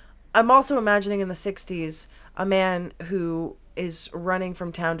 but I'm also imagining in the 60s, a man who is running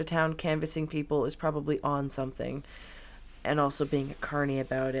from town to town canvassing people is probably on something. And also being a carny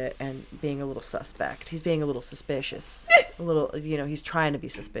about it and being a little suspect. He's being a little suspicious. A little, he's trying to be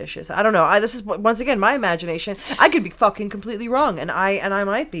suspicious. I don't know. This is, once again, my imagination. I could be fucking completely wrong, and I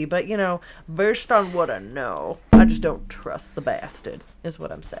might be. But, based on what I know, I just don't trust the bastard, is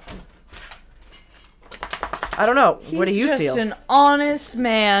what I'm saying. I don't know. What do you feel? He's just an honest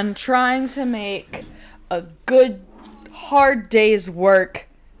man trying to make a good, hard day's work,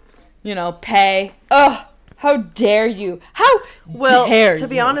 pay. Ugh. How dare you? Dare to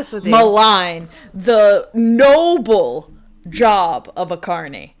be honest with you, malign the noble job of a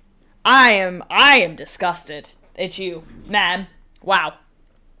carny? I am disgusted. It's you, man. Wow.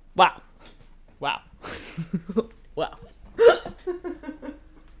 Wow.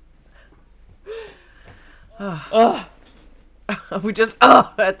 We just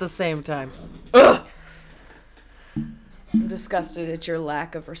at the same time. I'm disgusted at your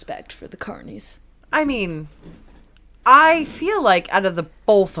lack of respect for the carnies. I mean, I feel like out of the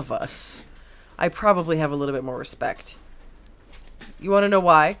both of us, I probably have a little bit more respect. You want to know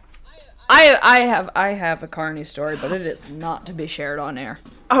why? I have a carny story, but it is not to be shared on air.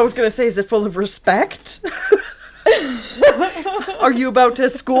 I was going to say, is it full of respect? Are you about to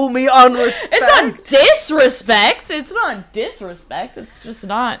school me on respect? It's not disrespect. It's not disrespect. It's just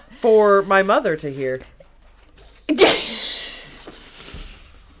not. For my mother to hear.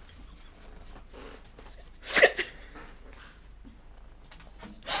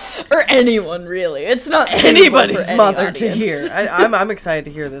 Or anyone, really. It's not anybody's mother audience. to hear. I'm excited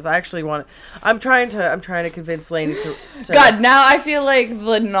to hear this. I actually want to. I'm trying to convince Lainey to. God, now I feel like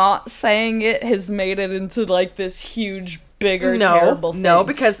the not saying it has made it into like this huge, bigger, terrible thing. No,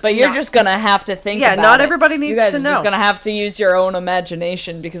 because but you're just gonna have to think. Yeah, about not it. everybody needs you guys to are know. Just gonna have to use your own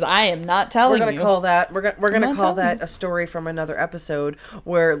imagination because I am not telling you. We're gonna call that. We're gonna call that a story from another episode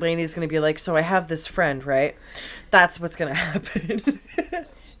where Lainey's gonna be like, "So I have this friend, right? That's what's gonna happen."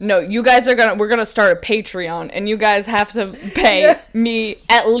 No, you guys are we're gonna start a Patreon, and you guys have to pay me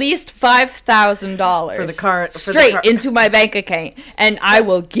at least $5,000 for the car straight into my bank account, and I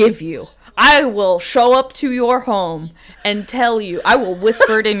will show up to your home and tell you. I will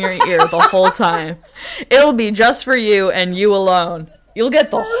whisper it in your ear the whole time. It'll be just for you and you alone. You'll get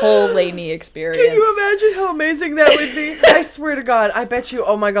the whole Lainey experience. Can you imagine how amazing that would be? I swear to God, I bet you.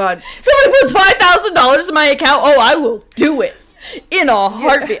 Oh my God, somebody puts $5,000 in my account. Oh, I will do it. In a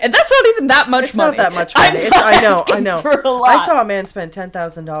heartbeat. And that's not even that much money. It's not that much money. I know. For a lot. I saw a man spend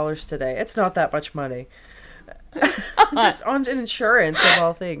 $10,000 today. It's not that much money. Just on insurance of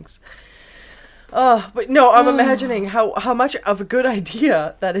all things. But no, I'm imagining how much of a good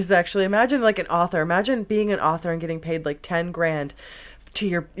idea that is actually. Imagine like an author. Imagine being an author and getting paid like 10 grand to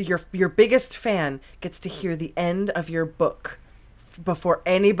your biggest fan gets to hear the end of your book before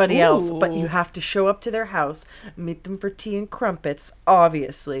anybody else, but you have to show up to their house, meet them for tea and crumpets,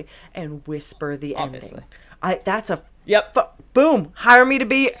 obviously, and whisper the ending. That's a boom. Hire me to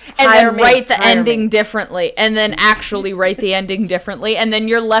be, and then write the ending differently, and then actually write the ending differently, and then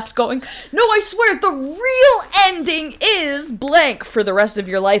you're left going, no, I swear the real ending is blank for the rest of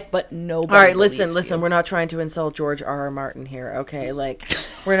your life, but nobody. All right, listen. We're not trying to insult George R.R. Martin here, okay? Like,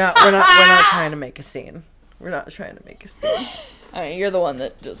 we're not trying to make a scene. We're not trying to make a scene. I mean, you're the one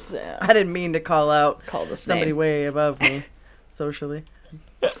that just... I didn't mean to call somebody name. way above me, socially,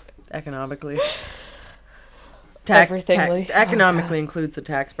 economically. Economically includes the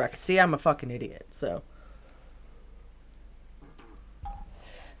tax bracket. See, I'm a fucking idiot, so...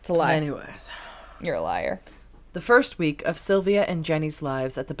 It's a lie. Anyways. You're a liar. The first week of Sylvia and Jenny's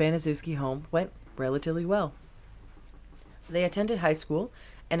lives at the Baniszewski home went relatively well. They attended high school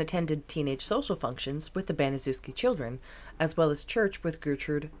and attended teenage social functions with the Baniszewski children, as well as church with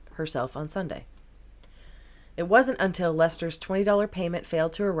Gertrude herself on Sunday. It wasn't until Lester's $20 payment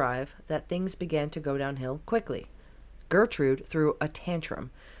failed to arrive that things began to go downhill quickly. Gertrude threw a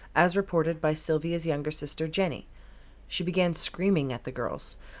tantrum, as reported by Sylvia's younger sister, Jenny. She began screaming at the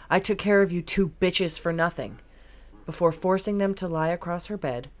girls, "I took care of you two bitches for nothing," before forcing them to lie across her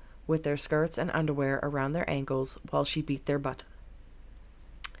bed with their skirts and underwear around their ankles while she beat their butt.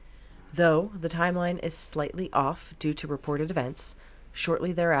 Though the timeline is slightly off due to reported events,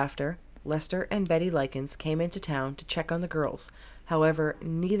 shortly thereafter, Lester and Betty Likens came into town to check on the girls. However,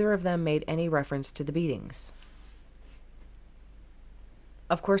 neither of them made any reference to the beatings.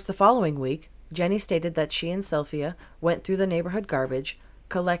 Of course, the following week, Jenny stated that she and Sylvia went through the neighborhood garbage,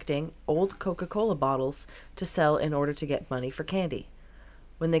 collecting old Coca-Cola bottles to sell in order to get money for candy.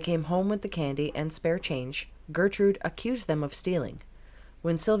 When they came home with the candy and spare change, Gertrude accused them of stealing.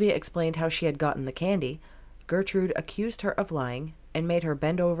 When Sylvia explained how she had gotten the candy, Gertrude accused her of lying and made her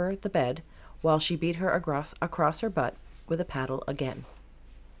bend over the bed while she beat her across her butt with a paddle again.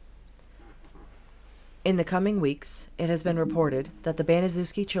 In the coming weeks, it has been reported that the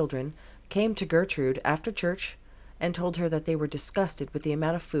Baniszewski children came to Gertrude after church and told her that they were disgusted with the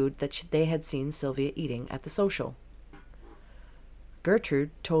amount of food that they had seen Sylvia eating at the social.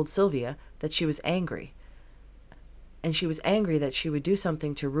 Gertrude told Sylvia that she was angry, and she was angry that she would do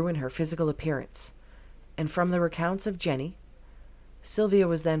something to ruin her physical appearance. And from the recounts of Jenny, Sylvia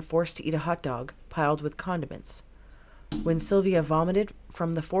was then forced to eat a hot dog piled with condiments. When Sylvia vomited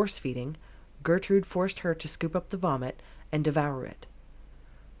from the force feeding, Gertrude forced her to scoop up the vomit and devour it.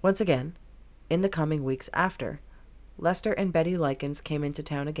 Once again, in the coming weeks after, Lester and Betty Likens came into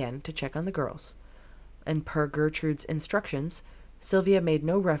town again to check on the girls, and per Gertrude's instructions, Sylvia made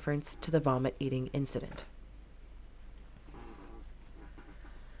no reference to the vomit-eating incident.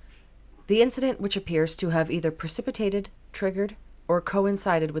 The incident, which appears to have either precipitated, triggered, or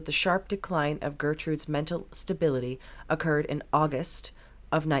coincided with the sharp decline of Gertrude's mental stability, occurred in August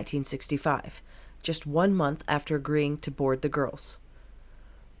of 1965, just 1 month after agreeing to board the girls,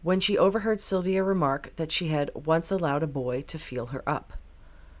 when she overheard Sylvia remark that she had once allowed a boy to feel her up.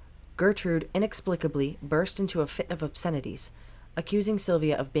 Gertrude inexplicably burst into a fit of obscenities, accusing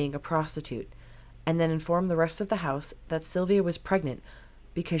Sylvia of being a prostitute, and then informed the rest of the house that Sylvia was pregnant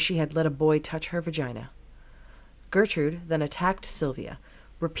because she had let a boy touch her vagina. Gertrude then attacked Sylvia,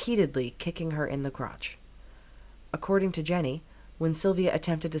 repeatedly kicking her in the crotch. According to Jenny, When Sylvia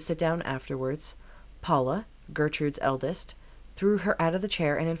attempted to sit down afterwards, Paula, Gertrude's eldest, threw her out of the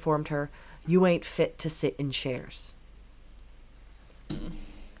chair and informed her, "You ain't fit to sit in chairs."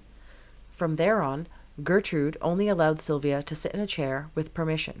 From there on, Gertrude only allowed Sylvia to sit in a chair with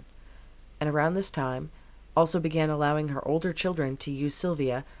permission, and around this time also began allowing her older children to use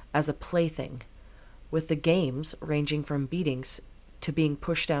Sylvia as a plaything, with the games ranging from beatings to being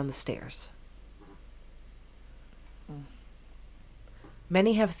pushed down the stairs.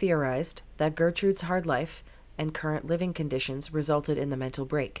 Many have theorized that Gertrude's hard life and current living conditions resulted in the mental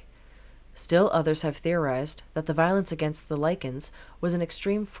break. Still others have theorized that the violence against the Likens was an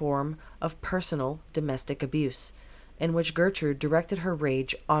extreme form of personal domestic abuse, in which Gertrude directed her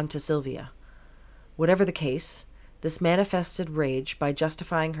rage onto Sylvia. Whatever the case, this manifested rage by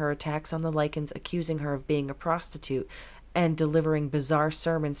justifying her attacks on the Likens, accusing her of being a prostitute, and delivering bizarre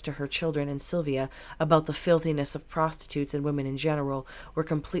sermons to her children and Sylvia about the filthiness of prostitutes and women in general, were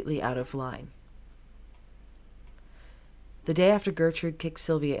completely out of line. The day after Gertrude kicked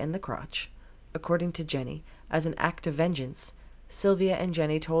Sylvia in the crotch, according to Jenny, as an act of vengeance, Sylvia and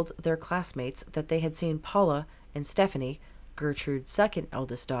Jenny told their classmates that they had seen Paula and Stephanie, Gertrude's second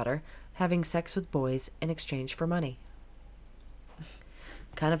eldest daughter, having sex with boys in exchange for money.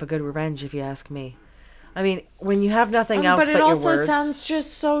 Kind of a good revenge, if you ask me. I mean, when you have nothing else but your words. But it also sounds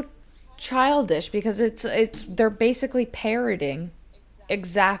just so childish, because they're basically parroting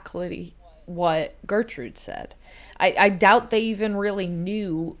exactly what Gertrude said. I doubt they even really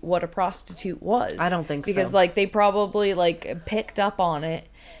knew what a prostitute was. I don't think so. Because, like, they probably, like, picked up on it,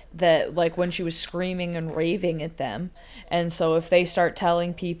 that, like, when she was screaming and raving at them. And so if they start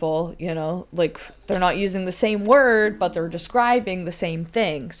telling people, you know, like, they're not using the same word, but they're describing the same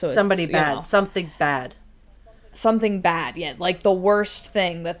thing. So somebody it's, bad. Something bad. Something bad, yeah. Like, the worst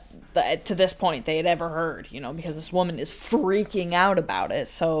thing that to this point they had ever heard, you know, because this woman is freaking out about it.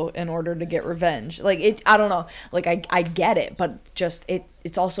 So in order to get revenge, like, I don't know, like, I get it, but just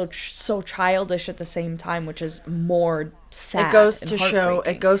it's also so childish at the same time, which is more sad. It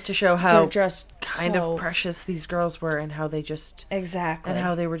goes to show how they're just kind of precious these girls were, and how they just exactly, and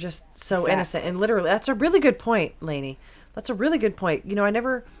how they were just so innocent. And literally, that's a really good point, Lainey. That's a really good point. You know, I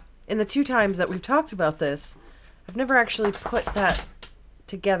never, in the 2 times that we've talked about this, I've never actually put that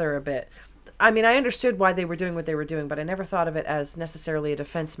together a bit. I mean, I understood why they were doing what they were doing, but I never thought of it as necessarily a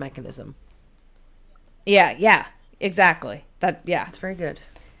defense mechanism. Yeah, exactly. It's very good.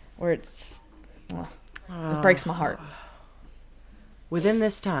 Where it breaks my heart. Within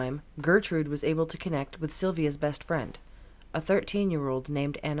this time, Gertrude was able to connect with Sylvia's best friend, a 13-year-old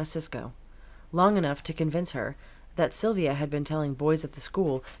named Anna Cisco, long enough to convince her that Sylvia had been telling boys at the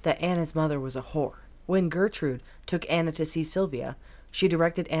school that Anna's mother was a whore. When Gertrude took Anna to see Sylvia, she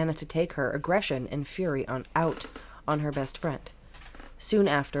directed Anna to take her aggression and fury out on her best friend. Soon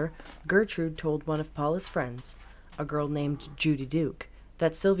after, Gertrude told one of Paula's friends, a girl named Judy Duke,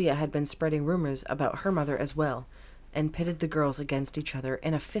 that Sylvia had been spreading rumors about her mother as well, and pitted the girls against each other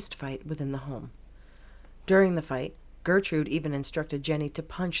in a fist fight within the home. During the fight, Gertrude even instructed Jenny to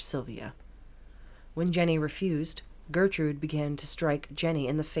punch Sylvia. When Jenny refused, Gertrude began to strike Jenny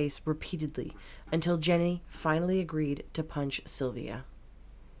in the face repeatedly, until Jenny finally agreed to punch Sylvia.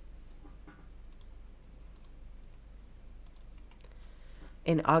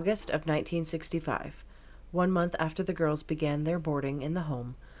 In August of 1965, 1 month after the girls began their boarding in the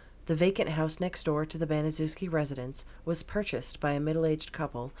home, the vacant house next door to the Baniszewski residence was purchased by a middle-aged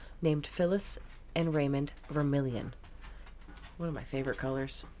couple named Phyllis and Raymond Vermillion. One of my favorite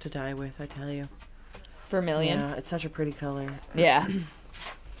colors to dye with, I tell you. Vermilion. Yeah, it's such a pretty color. Yeah.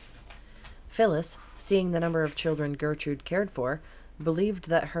 Phyllis, seeing the number of children Gertrude cared for, believed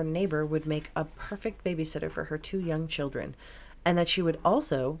that her neighbor would make a perfect babysitter for her 2 young children, and that she would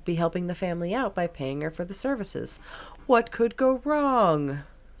also be helping the family out by paying her for the services. What could go wrong?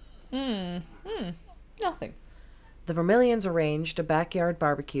 Nothing. The Vermillions arranged a backyard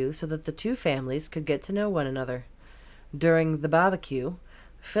barbecue so that the 2 families could get to know one another. During the barbecue,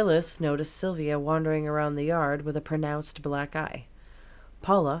 Phyllis noticed Sylvia wandering around the yard with a pronounced black eye.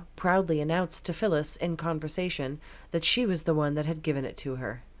 Paula proudly announced to Phyllis in conversation that she was the one that had given it to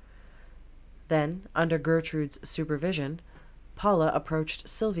her. Then, under Gertrude's supervision, Paula approached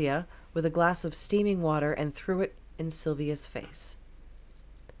Sylvia with a glass of steaming water and threw it in Sylvia's face.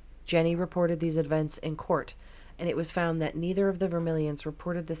 Jenny reported these events in court, and it was found that neither of the Vermillions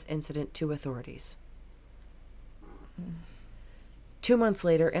reported this incident to authorities. 2 months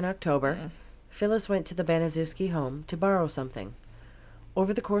later, in October, Phyllis went to the Baniszewski home to borrow something.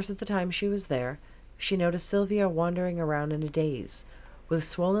 Over the course of the time she was there, she noticed Sylvia wandering around in a daze, with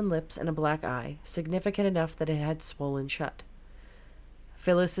swollen lips and a black eye, significant enough that it had swollen shut.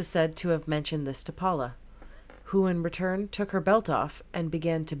 Phyllis is said to have mentioned this to Paula, who in return took her belt off and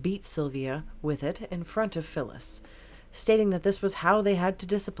began to beat Sylvia with it in front of Phyllis, stating that this was how they had to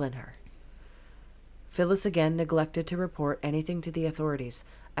discipline her. Phyllis again neglected to report anything to the authorities,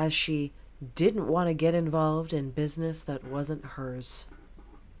 as she didn't want to get involved in business that wasn't hers.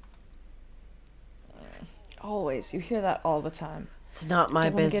 Always. You hear that all the time. It's not my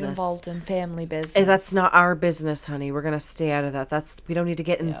business. Don't get involved in family business. That's not our business, honey. We're going to stay out of that. We don't need to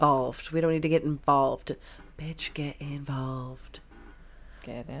get involved. We don't need to get involved. Bitch, get involved.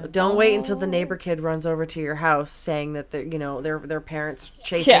 Don't wait until the neighbor kid runs over to your house saying that their parents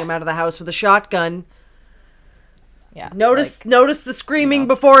chasing him out of the house with a shotgun. Yeah. Notice the screaming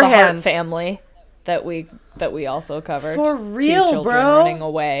beforehand. The Hart family that we also covered. For real, 2 children bro. Running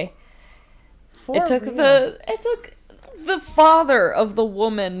away. It took the father of the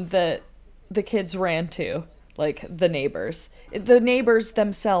woman that the kids ran to, like the neighbors. The neighbors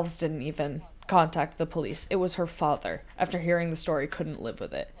themselves didn't even contact the police. It was her father. After hearing the story, couldn't live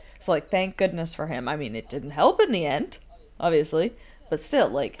with it. So, like, thank goodness for him. I mean, it didn't help in the end, obviously, but still,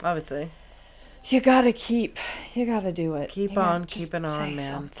 like, obviously, you gotta do it. Keep on keeping on,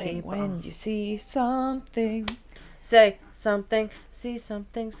 man. Keep when you see something. Say something, see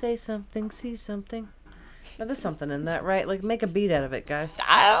something, say something, see something. Now, there's something in that, right? Like, make a beat out of it, guys.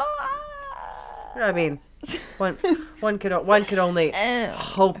 I mean, one could only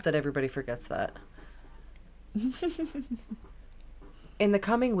hope that everybody forgets that. In the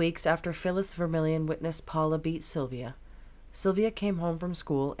coming weeks after Phyllis Vermillion witnessed Paula beat Sylvia, Sylvia came home from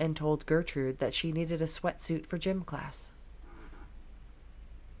school and told Gertrude that she needed a sweatsuit for gym class.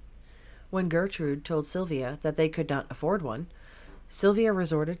 When Gertrude told Sylvia that they could not afford one, Sylvia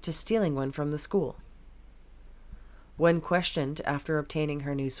resorted to stealing one from the school. When questioned after obtaining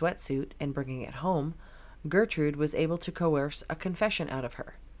her new sweatsuit and bringing it home, Gertrude was able to coerce a confession out of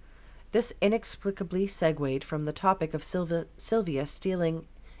her. This inexplicably segued from the topic of Sylvia stealing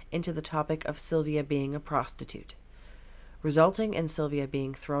into the topic of Sylvia being a prostitute, resulting in Sylvia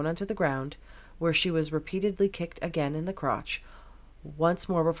being thrown onto the ground, where she was repeatedly kicked again in the crotch, once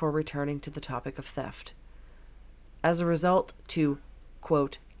more before returning to the topic of theft. As a result, to,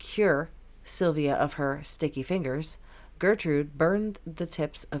 quote, cure Sylvia of her sticky fingers, Gertrude burned the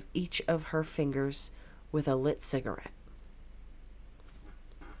tips of each of her fingers with a lit cigarette.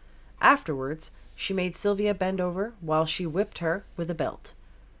 Afterwards, she made Sylvia bend over while she whipped her with a belt.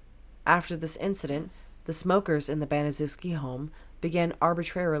 After this incident, the smokers in the Baniszewski home began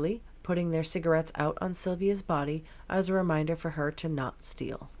arbitrarily putting their cigarettes out on Sylvia's body as a reminder for her to not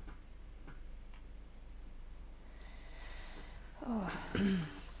steal. Oh.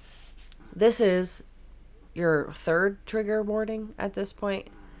 This is your third trigger warning at this point,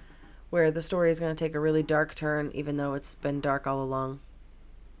 where the story is going to take a really dark turn, even though it's been dark all along.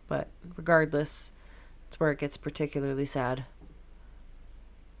 But regardless, it's where it gets particularly sad.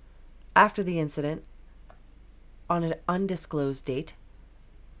 After the incident, on an undisclosed date,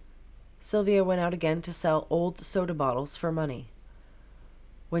 Sylvia went out again to sell old soda bottles for money.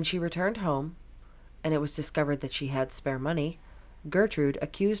 When she returned home, and it was discovered that she had spare money, Gertrude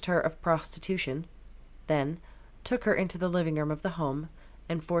accused her of prostitution, then took her into the living room of the home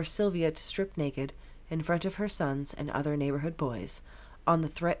and forced Sylvia to strip naked in front of her sons and other neighborhood boys, on the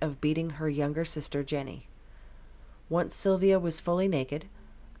threat of beating her younger sister Jenny. Once Sylvia was fully naked,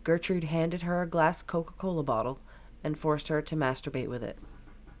 Gertrude handed her a glass Coca-Cola bottle and forced her to masturbate with it.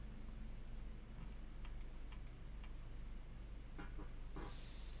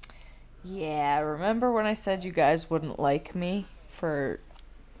 Yeah, remember when I said you guys wouldn't like me for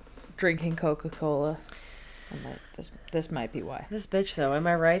drinking Coca-Cola? I'm like, this might be why. This bitch, though, am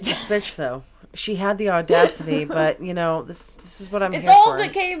I right? This bitch, though. She had the audacity, but, you know, this is what I'm here for. It's all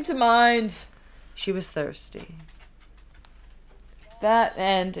that came to mind. She was thirsty. That,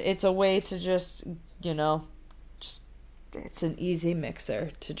 and it's a way to just, you know, it's an easy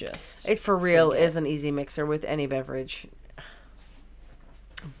mixer to just... It for real is an easy mixer with any beverage.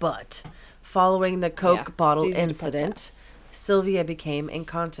 But, following the Coke bottle incident, Sylvia became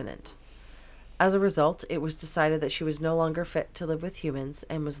incontinent. As a result, it was decided that she was no longer fit to live with humans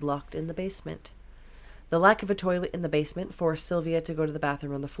and was locked in the basement. The lack of a toilet in the basement forced Sylvia to go to the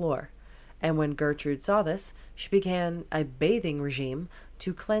bathroom on the floor, and when Gertrude saw this, she began a bathing regime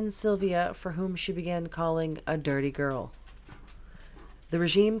to cleanse Sylvia, for whom she began calling a dirty girl. The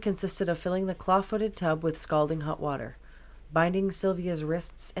regime consisted of filling the claw-footed tub with scalding hot water, binding Sylvia's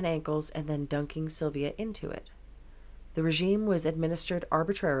wrists and ankles, and then dunking Sylvia into it. The regime was administered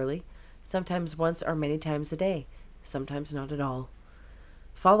arbitrarily, sometimes once or many times a day, sometimes not at all.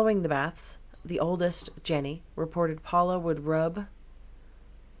 Following the baths, the oldest, Jenny, reported Paula would rub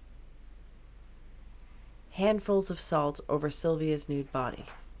handfuls of salt over Sylvia's nude body.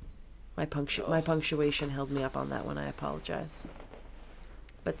 My punctuation held me up on that one. I apologize.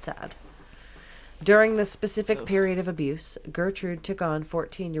 But sad. During this specific period of abuse, Gertrude took on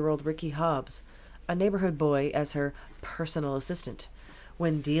 14-year-old Ricky Hobbs, a neighborhood boy, as her personal assistant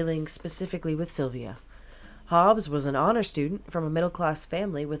when dealing specifically with Sylvia. Hobbs was an honor student from a middle-class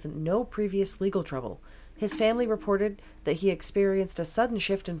family with no previous legal trouble. His family reported that he experienced a sudden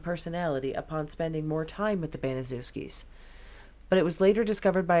shift in personality upon spending more time with the Baniszewskis. But it was later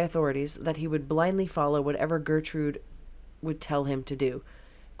discovered by authorities that he would blindly follow whatever Gertrude would tell him to do.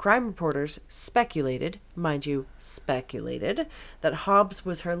 Crime reporters speculated, mind you, speculated, that Hobbs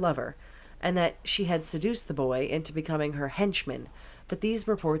was her lover, and that she had seduced the boy into becoming her henchman, but these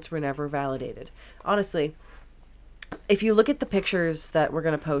reports were never validated. Honestly, if you look at the pictures that we're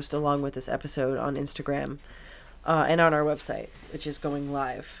going to post along with this episode on Instagram and on our website, which is going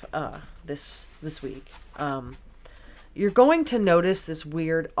live this week, you're going to notice this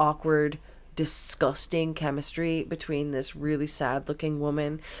weird, awkward, disgusting chemistry between this really sad-looking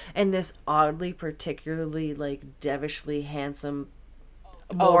woman and this oddly, particularly, like, devilishly handsome,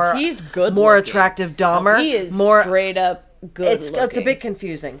 he's good more looking. attractive Dahmer. He is more straight up good looking. It's a bit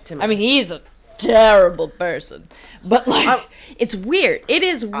confusing to me. I mean, he's a terrible person, but like it's weird. It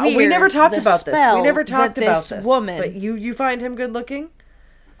is weird. We never talked about this. We never talked about this woman. But you find him good looking?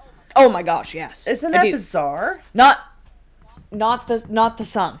 Oh my gosh, yes. Isn't that bizarre? Not the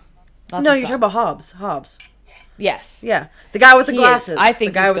son. No, you're talking about Hobbs. Yes. Yeah, the guy with the glasses. I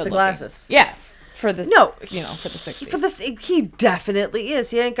think the guy with the glasses. Yeah. For the for the 60s. He definitely is.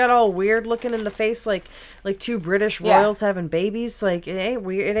 He ain't got all weird looking in the face like two British royals having babies. Like, it ain't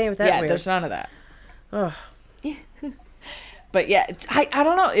weird. It ain't that weird. Yeah, there's none of that. Ugh. But yeah, I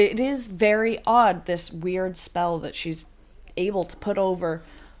don't know. It is very odd, this weird spell that she's able to put over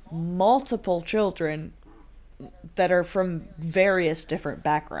multiple children that are from various different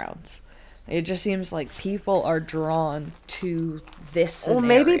backgrounds. It just seems like people are drawn to this scenario. Well,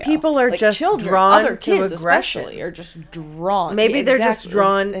 maybe people are like just children, drawn other to kids aggression. Especially are just drawn. Maybe they're just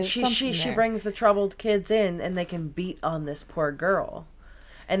drawn. It's She brings the troubled kids in, and they can beat on this poor girl.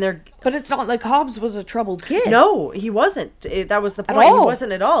 And but it's not like Hobbs was a troubled kid. No, he wasn't. That was the point. He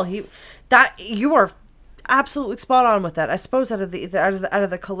wasn't at all. You are absolutely spot on with that. I suppose out of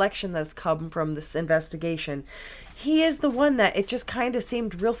the collection that's come from this investigation, he is the one that it just kind of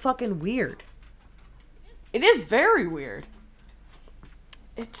seemed real fucking weird. It is very weird.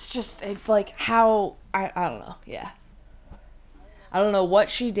 It's like how I don't know. Yeah, I don't know what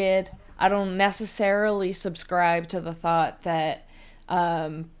she did. I don't necessarily subscribe to the thought that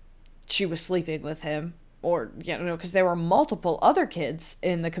she was sleeping with him, or because there were multiple other kids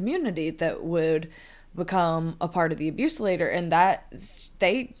in the community that would become a part of the abuse later, and that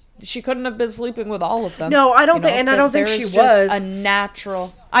she couldn't have been sleeping with all of them. No, I don't think, and I don't think she was a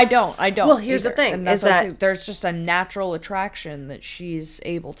natural. I don't. Well, here's either. the thing: and is that there's just a natural attraction that she's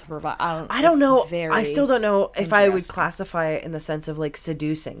able to provide. I don't know. I still don't know if I would classify it in the sense of like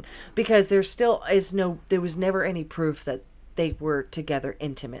seducing, because there was never any proof that they were together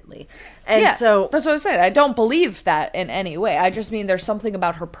intimately. And so that's what I said. I don't believe that in any way. I just mean there's something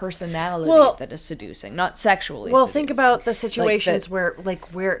about her personality that is seducing, not sexually seducing. Think about the situations where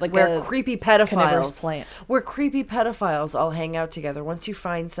creepy pedophiles all hang out together. Once you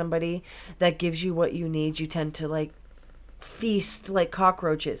find somebody that gives you what you need, you tend to like feast like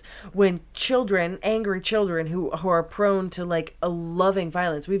cockroaches. When angry children who are prone to like a loving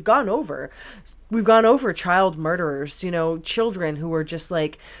violence, we've gone over child murderers, children who are just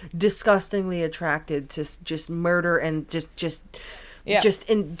like disgustingly attracted to just murder and just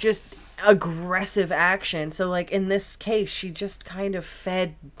aggressive action. So like in this case, she just kind of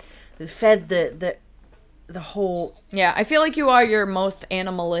fed the whole. Yeah, I feel like you are your most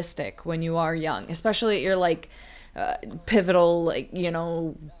animalistic when you are young, especially at your like pivotal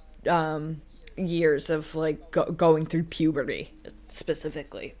years of like going through puberty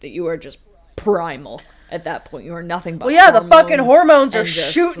specifically, that you are just primal at that point. You are nothing but the fucking hormones are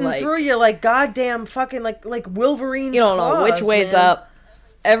shooting through you like goddamn fucking like Wolverine's you don't claws, know which way's man. up.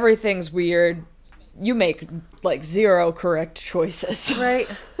 Everything's weird. You make like zero correct choices, right?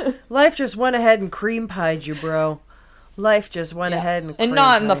 Life just went ahead and cream pied you, bro. Life just went ahead and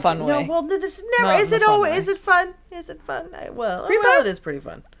not in the fun way. No, well, this is never. Is it? Oh, is it fun? Is it fun? It is pretty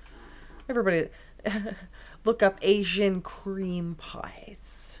fun. Everybody, look up Asian cream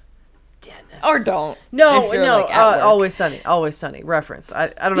pies. Dennis. Or don't. No. Like, Always Sunny. Reference. I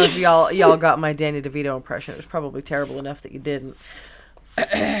don't know if y'all got my Danny DeVito impression. It was probably terrible enough that you didn't.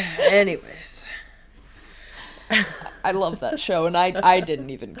 Anyways. I love that show, and I didn't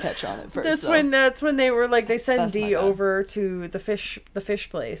even catch on at first. That's when they were like, they send That's my Dee bad. over to the fish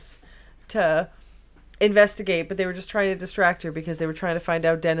place to investigate, but they were just trying to distract her because they were trying to find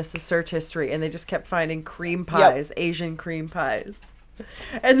out Dennis's search history, and they just kept finding cream pies, Asian cream pies.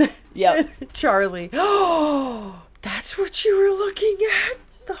 And then Charlie, oh, that's what you were looking at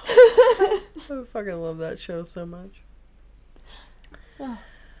the whole time. I fucking love that show so much.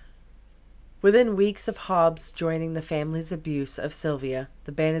 Within weeks of Hobbs joining the family's abuse of Sylvia,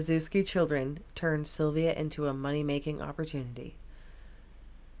 the Baniszewski children turned Sylvia into a money-making opportunity,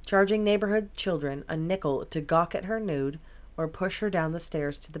 charging neighborhood children a nickel to gawk at her nude or push her down the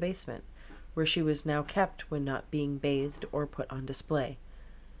stairs to the basement, where she was now kept when not being bathed or put on display.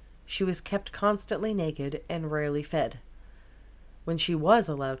 She was kept constantly naked and rarely fed. When she was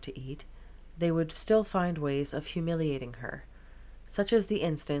allowed to eat, they would still find ways of humiliating her, such as the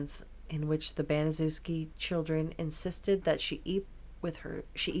instance in which the Baniszewski children insisted that she eat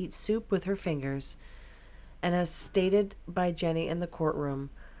soup with her fingers, and as stated by Jenny in the courtroom,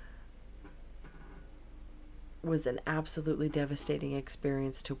 was an absolutely devastating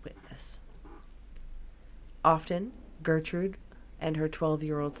experience to witness. Often, Gertrude and her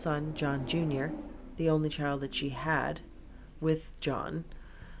 12-year-old son, John Jr., the only child that she had with John,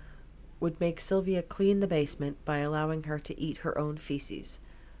 would make Sylvia clean the basement by allowing her to eat her own feces,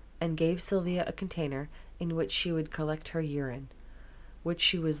 and gave Sylvia a container in which she would collect her urine, which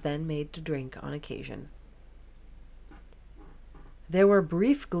she was then made to drink on occasion. There were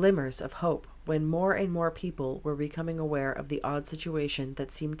brief glimmers of hope when more and more people were becoming aware of the odd situation that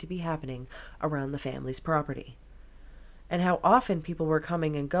seemed to be happening around the family's property, and how often people were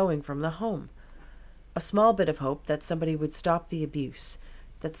coming and going from the home. A small bit of hope that somebody would stop the abuse,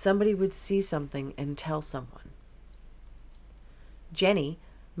 that somebody would see something and tell someone. Jenny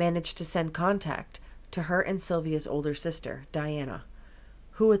managed to send contact to her and Sylvia's older sister, Diana,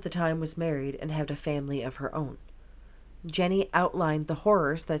 who at the time was married and had a family of her own. Jenny outlined the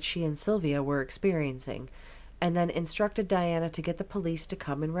horrors that she and Sylvia were experiencing, and then instructed Diana to get the police to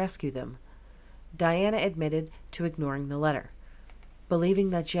come and rescue them. Diana admitted to ignoring the letter,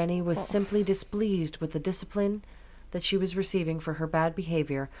 believing that Jenny was simply displeased with the discipline that she was receiving for her bad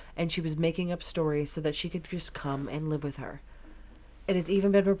behavior, and she was making up stories so that she could just come and live with her. It has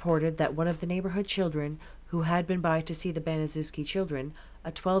even been reported that one of the neighborhood children who had been by to see the Baniszewski children,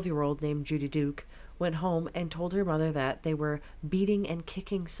 a 12-year-old named Judy Duke, went home and told her mother that they were beating and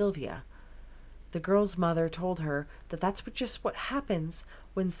kicking Sylvia. The girl's mother told her that that's just what happens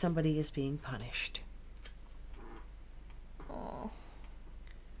when somebody is being punished. Oh.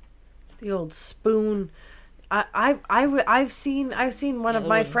 It's the old spoon. I've seen one of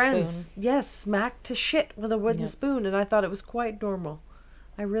my friends, spoon. Smacked to shit with a wooden spoon, and I thought it was quite normal.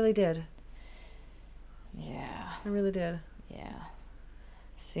 I really did. Yeah. I really did. Yeah.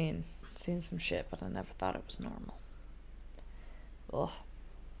 Seen some shit, but I never thought it was normal. Ugh.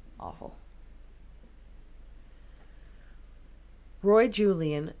 Awful. Roy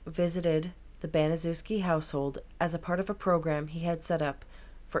Julian visited the Baniszewski household as a part of a program he had set up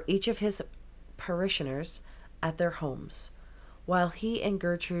for each of his parishioners at their homes. While he and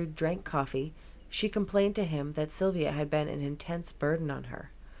Gertrude drank coffee, she complained to him that Sylvia had been an intense burden on her,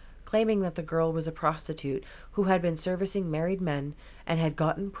 claiming that the girl was a prostitute who had been servicing married men and had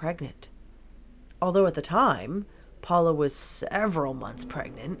gotten pregnant. Although at the time, Paula was several months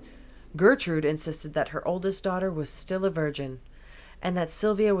pregnant, Gertrude insisted that her oldest daughter was still a virgin, and that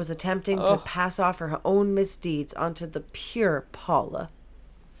Sylvia was attempting to pass off her own misdeeds onto the pure Paula.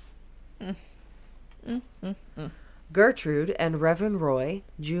 Gertrude and Reverend Roy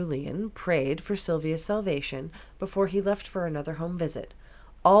Julian prayed for Sylvia's salvation before he left for another home visit,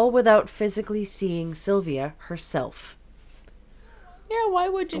 all without physically seeing Sylvia herself. Yeah, why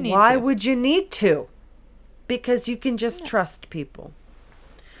would you need to? Why would you need to? Because you can just trust people.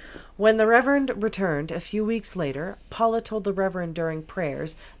 When the Reverend returned a few weeks later, Paula told the Reverend during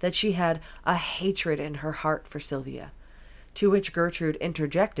prayers that she had a hatred in her heart for Sylvia, to which Gertrude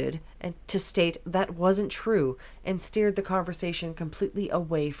interjected and to state that wasn't true and steered the conversation completely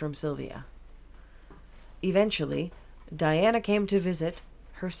away from Sylvia. Eventually, Diana came to visit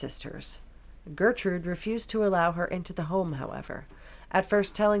her sisters. Gertrude refused to allow her into the home, however, at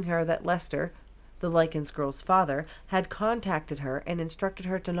first telling her that Lester, the Likens girl's father, had contacted her and instructed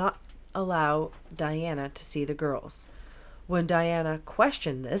her to not allow Diana to see the girls. When Diana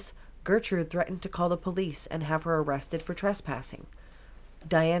questioned this, Gertrude threatened to call the police and have her arrested for trespassing.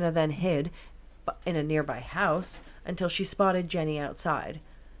 Diana then hid in a nearby house until she spotted Jenny outside.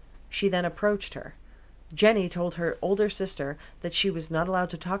 She then approached her. Jenny told her older sister that she was not allowed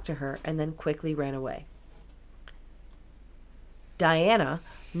to talk to her and then quickly ran away. Diana,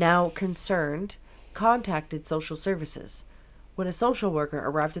 now concerned, contacted social services. When a social worker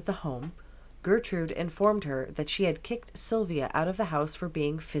arrived at the home, Gertrude informed her that she had kicked Sylvia out of the house for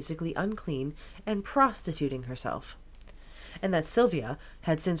being physically unclean and prostituting herself, and that Sylvia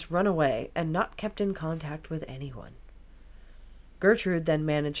had since run away and not kept in contact with anyone. Gertrude then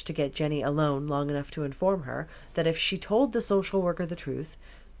managed to get Jenny alone long enough to inform her that if she told the social worker the truth,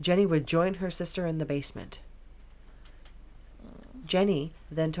 Jenny would join her sister in the basement. Jenny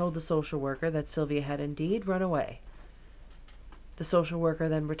then told the social worker that Sylvia had indeed run away. The social worker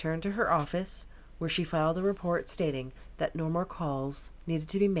then returned to her office, where she filed a report stating that no more calls needed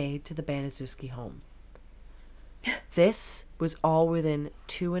to be made to the Baniszewski home. This was all within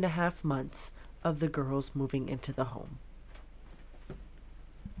 2.5 months of the girls moving into the home.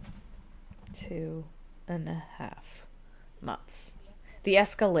 2.5 months. The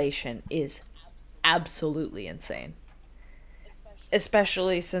escalation is absolutely insane.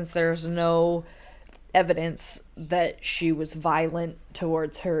 Especially since there's no evidence that she was violent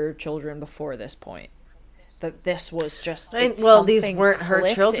towards her children before this point. That this was just these weren't her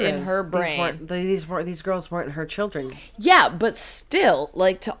children in her brain. These girls weren't her children. Yeah, but still,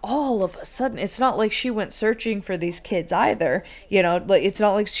 like, to all of a sudden, it's not like she went searching for these kids either. You know, like, it's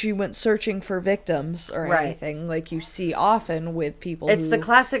not like she went searching for victims or anything like you see often with people. It's the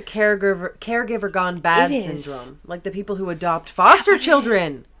classic caregiver gone bad syndrome, like the people who adopt foster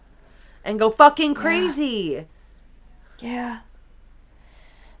children and go fucking crazy. Yeah.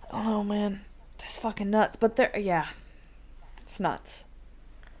 Oh man. It's fucking nuts, but it's nuts.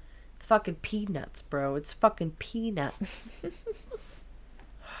 It's fucking peanuts, bro. It's fucking peanuts.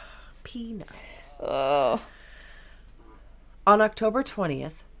 Peanuts. Oh. On October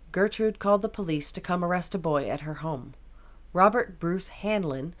 20th, Gertrude called the police to come arrest a boy at her home. Robert Bruce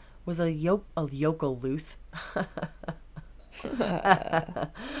Hanlon was a local youth.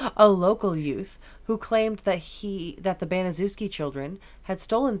 A local youth who claimed that the Baniszewski children had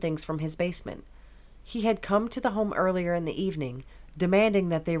stolen things from his basement. He had come to the home earlier in the evening, demanding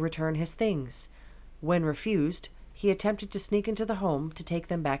that they return his things. When refused, he attempted to sneak into the home to take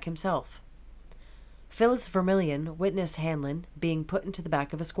them back himself. Phyllis Vermillion witnessed Hanlon being put into the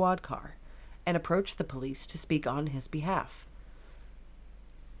back of a squad car and approached the police to speak on his behalf.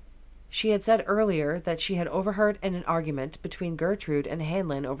 She had said earlier that she had overheard an argument between Gertrude and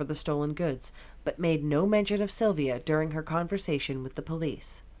Hanlon over the stolen goods, but made no mention of Sylvia during her conversation with the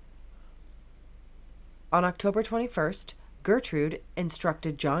police. On October 21st, Gertrude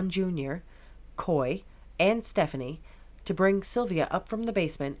instructed John Jr., Coy, and Stephanie to bring Sylvia up from the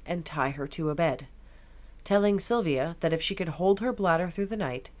basement and tie her to a bed, telling Sylvia that if she could hold her bladder through the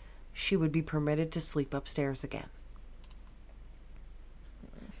night, she would be permitted to sleep upstairs again.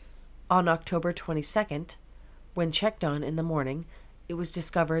 On October 22nd, when checked on in the morning, it was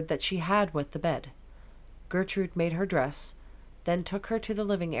discovered that she had wet the bed. Gertrude made her dress, then took her to the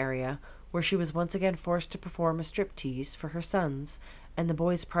living area, where she was once again forced to perform a striptease for her sons and the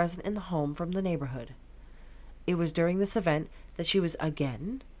boys present in the home from the neighborhood. It was during this event that she was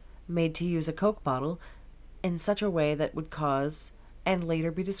again made to use a Coke bottle in such a way that would cause and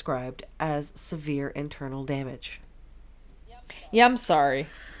later be described as severe internal damage. Yeah, I'm sorry.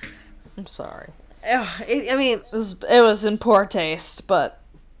 It was in poor taste, but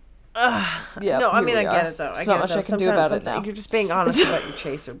yeah. No, I mean, I get it though. There's not much I can do about it now. You're just being honest about your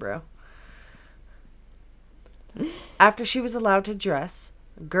chaser, bro. After she was allowed to dress,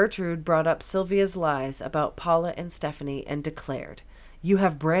 Gertrude brought up Sylvia's lies about Paula and Stephanie and declared, "You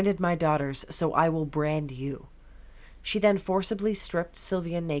have branded my daughters, so I will brand you." She then forcibly stripped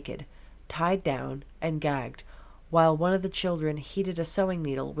Sylvia naked, tied down, and gagged, while one of the children heated a sewing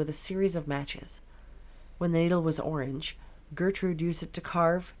needle with a series of matches. When the needle was orange, Gertrude used it to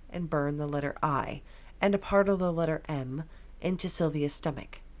carve and burn the letter I and a part of the letter M into Sylvia's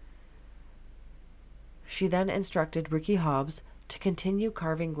stomach. She then instructed Ricky Hobbs to continue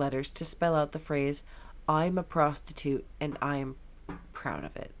carving letters to spell out the phrase, "I'm a prostitute and I'm proud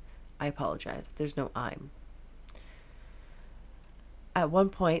of it." I apologize. There's no I'm. At one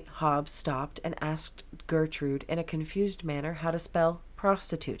point, Hobbs stopped and asked Gertrude in a confused manner how to spell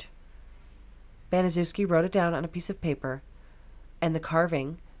prostitute. Baniszewski wrote it down on a piece of paper, and the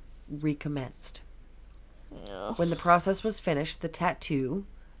carving recommenced. Ugh. When the process was finished, the tattoo,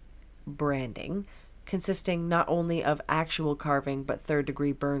 branding, consisting not only of actual carving but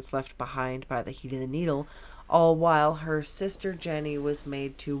third-degree burns left behind by the heat of the needle, all while her sister Jenny was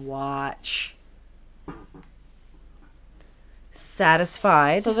made to watch.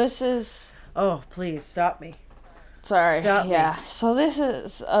 Satisfied. So this is... Oh, please, stop me. Sorry. Stop me. Yeah. So this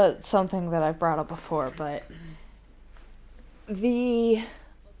is something that I've brought up before, but the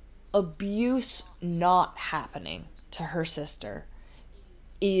abuse not happening to her sister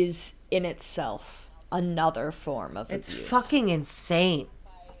is in itself another form of abuse. It's fucking insane.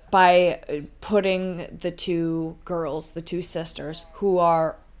 By putting the two girls, the two sisters, who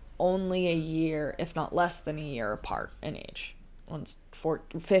are only a year, if not less than a year apart in age. One's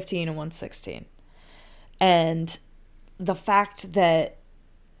 15 and one's 16. And the fact that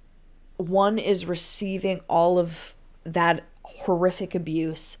one is receiving all of that horrific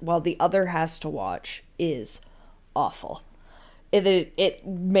abuse while the other has to watch is awful. It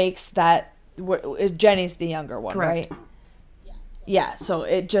makes that... Jenny's the younger one, correct, right? Yeah, so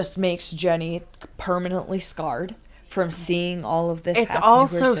it just makes Jenny permanently scarred from seeing all of this it's happen all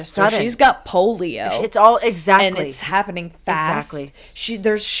to her so sister. sudden. She's got polio. It's all exactly. And it's happening fast.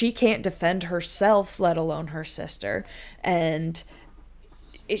 Exactly. She can't defend herself, let alone her sister. And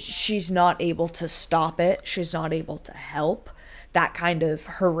she's not able to stop it. She's not able to help. That kind of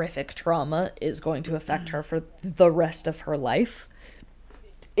horrific trauma is going to affect her for the rest of her life.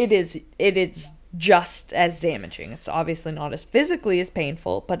 It is just as damaging. It's obviously not as physically as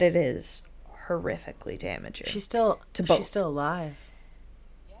painful, but it is horrifically damaging. She's still alive.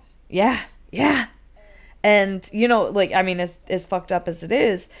 Yeah. And, you know, like, I mean, as fucked up as it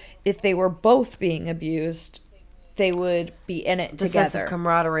is, if they were both being abused, they would be in it the together. Sense of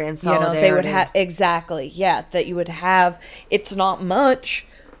camaraderie and solidarity. You know, they would have... Exactly, yeah. That you would have... It's not much,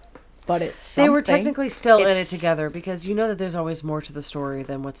 but it's something. They were technically still in it together, because you know that there's always more to the story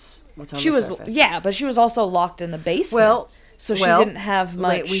than what's on the surface. Yeah, but she was also locked in the basement. So she didn't have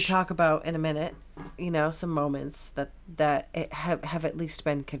much... We talk about in a minute, you know, some moments that have at least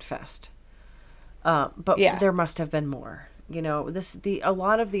been confessed. But there must have been more. You know, a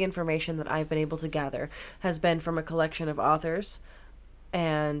lot of the information that I've been able to gather has been from a collection of authors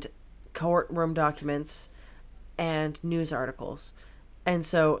and courtroom documents and news articles. And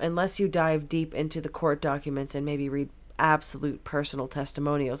so unless you dive deep into the court documents and maybe read absolute personal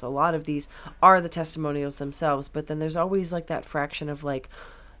testimonials, a lot of these are the testimonials themselves, but then there's always like that fraction of like,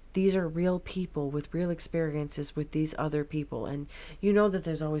 these are real people with real experiences with these other people. And you know that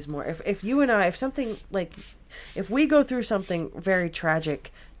there's always more. If you and I, if we go through something very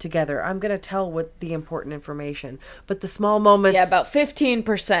tragic together, I'm going to tell what the important information, but the small moments. Yeah, about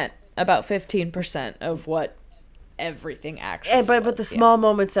 15% of what everything actually but the small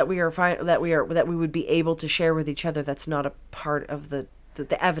moments that we would be able to share with each other, that's not a part of the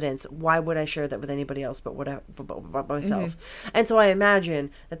evidence. Why would I share that with anybody else but myself? Mm-hmm. And so I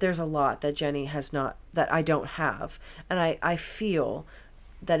imagine that there's a lot that Jenny has not, that I don't have. And I feel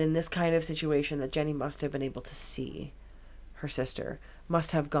that in this kind of situation that Jenny must have been able to see her sister,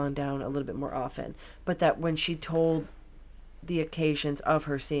 must have gone down a little bit more often. But that when she told the occasions of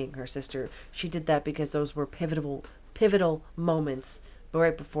her seeing her sister, she did that because those were pivotal moments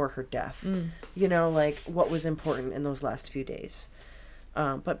right before her death. You know, like what was important in those last few days.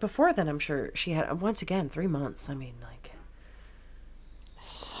 But before then, I'm sure she had, once again, 3 months. I mean, like,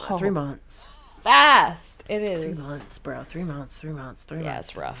 3 months. Fast. It is. 3 months, bro. 3 months. Yeah,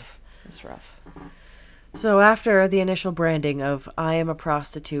 it's rough. It's rough. So after the initial branding of I am a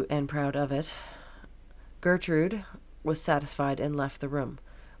prostitute and proud of it, Gertrude was satisfied and left the room,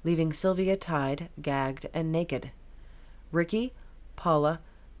 leaving Sylvia tied, gagged, and naked. Ricky, Paula,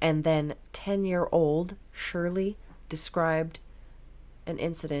 and then 10-year-old Shirley described an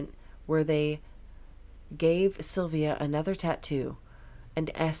incident where they gave Sylvia another tattoo, an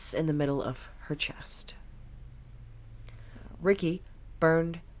S in the middle of her chest. Ricky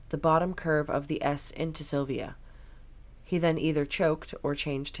burned the bottom curve of the S into Sylvia. He then either choked or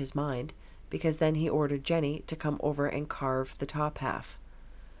changed his mind, because then he ordered Jenny to come over and carve the top half.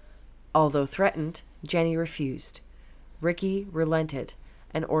 Although threatened, Jenny refused. Ricky relented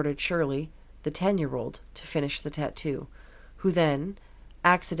and ordered Shirley, the 10-year-old, to finish the tattoo, who then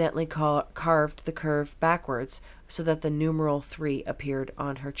accidentally carved the curve backwards so that the numeral 3 appeared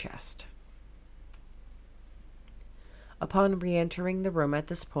on her chest. Upon re-entering the room at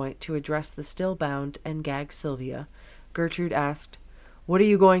this point to address the still bound and gagged Sylvia, Gertrude asked, "What are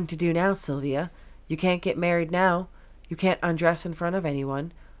you going to do now, Sylvia? You can't get married now. You can't undress in front of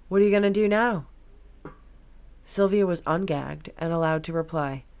anyone. What are you going to do now?" Sylvia was ungagged and allowed to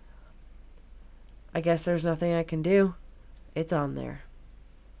reply, "I guess there's nothing I can do. It's on there."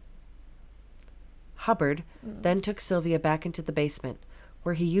 Hubbard then took Sylvia back into the basement,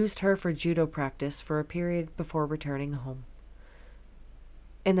 where he used her for judo practice for a period before returning home.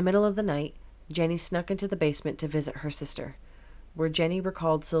 In the middle of the night, Jenny snuck into the basement to visit her sister, where Jenny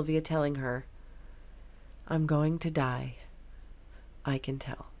recalled Sylvia telling her, "I'm going to die. I can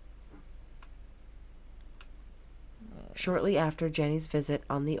tell." Shortly after Jenny's visit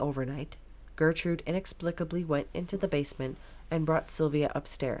on the overnight, Gertrude inexplicably went into the basement and brought Sylvia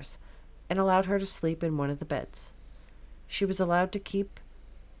upstairs and allowed her to sleep in one of the beds. She was allowed to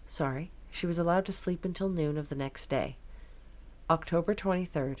sleep until noon of the next day, October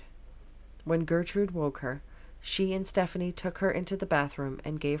 23rd. When Gertrude woke her, she and Stephanie took her into the bathroom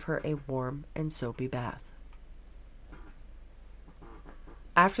and gave her a warm and soapy bath.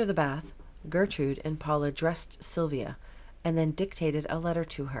 After the bath, Gertrude and Paula dressed Sylvia and then dictated a letter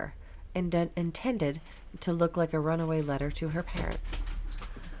to her, intended to look like a runaway letter to her parents.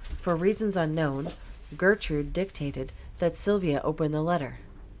 For reasons unknown, Gertrude dictated that Sylvia open the letter.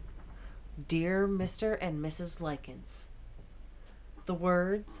 Dear Mr. and Mrs. Likens. The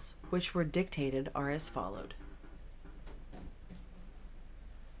words which were dictated are as followed.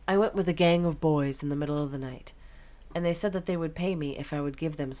 I went with a gang of boys in the middle of the night, and they said that they would pay me if I would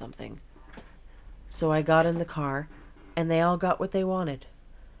give them something. So I got in the car, and they all got what they wanted.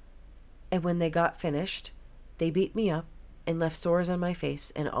 And when they got finished, they beat me up and left sores on my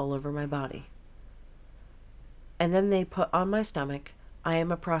face and all over my body. And then they put on my stomach, I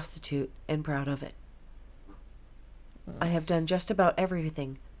am a prostitute and proud of it. I have done just about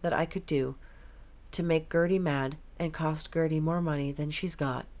everything that I could do to make Gertie mad and cost Gertie more money than she's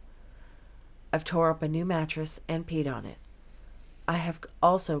got. I've tore up a new mattress and peed on it. I have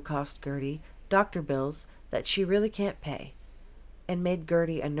also cost Gertie doctor bills that she really can't pay, and made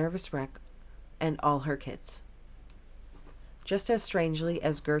Gertie a nervous wreck and all her kids. Just as strangely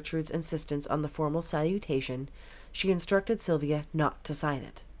as Gertrude's insistence on the formal salutation, she instructed Sylvia not to sign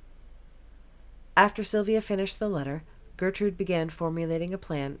it. After Sylvia finished the letter, Gertrude began formulating a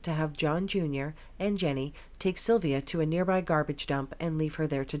plan to have John Jr. and Jenny take Sylvia to a nearby garbage dump and leave her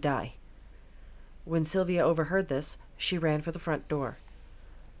there to die. When Sylvia overheard this, she ran for the front door,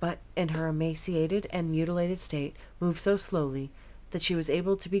 but in her emaciated and mutilated state moved so slowly that she was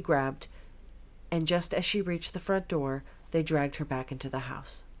able to be grabbed, and just as she reached the front door, they dragged her back into the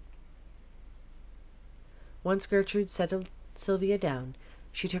house. Once Gertrude settled Sylvia down,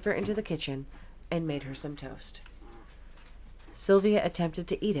 she took her into the kitchen and made her some toast. Sylvia attempted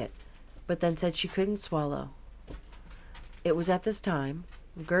to eat it, but then said she couldn't swallow. It was at this time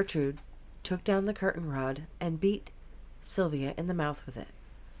Gertrude took down the curtain rod and beat Sylvia in the mouth with it.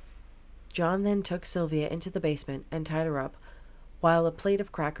 John then took Sylvia into the basement and tied her up while a plate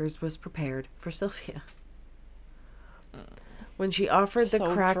of crackers was prepared for Sylvia. When she offered the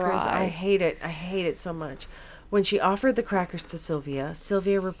crackers, dry. I hate it so much. When she offered the crackers to Sylvia,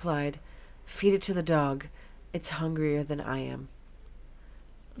 Sylvia replied, "Feed it to the dog. It's hungrier than I am."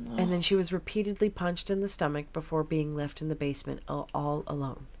 Oh. And then she was repeatedly punched in the stomach before being left in the basement all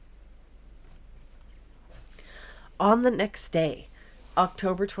alone. On the next day,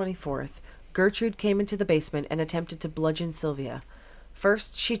 October 24th, Gertrude came into the basement and attempted to bludgeon Sylvia.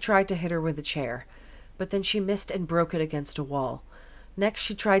 First, she tried to hit her with a chair, but then she missed and broke it against a wall. Next,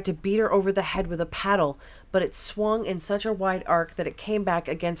 she tried to beat her over the head with a paddle, but it swung in such a wide arc that it came back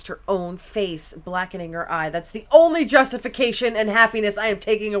against her own face, blackening her eye. That's the only justification and happiness I am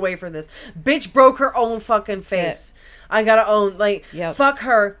taking away from this. Bitch broke her own fucking face. I gotta own, yep. Fuck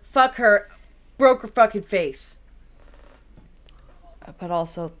her, broke her fucking face. But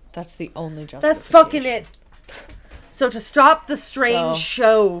also, that's the only justification. That's fucking it. So to stop the strange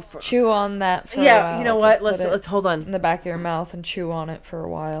show... chew on that for a while. You know what? Let's hold on. In the back of your mouth and chew on it for a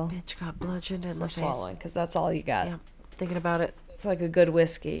while. Bitch got bludgeoned in the face. Swallowing, because that's all you got. Yeah, thinking about it. It's like a good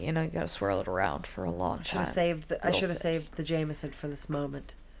whiskey. You know, you gotta swirl it around for a long time. I should have saved the Jameson for this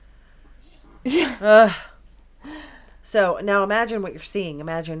moment. So now imagine what you're seeing.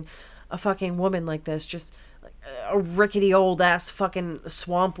 Imagine a fucking woman like this, just... a rickety old ass fucking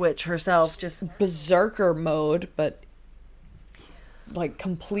swamp witch herself, just berserker mode, but like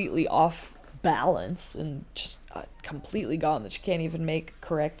completely off balance and just completely gone, that she can't even make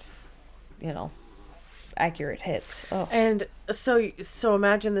correct, accurate hits. Oh. And so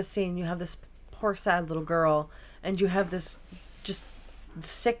imagine this scene. You have this poor sad little girl, and you have this just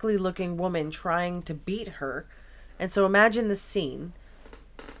sickly looking woman trying to beat her. And so imagine this scene,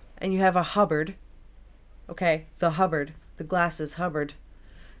 and you have a Hubbard. Okay, the glasses Hubbard,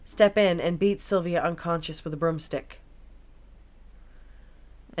 step in and beat Sylvia unconscious with a broomstick.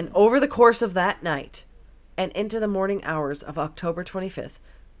 And over the course of that night, and into the morning hours of October 25th,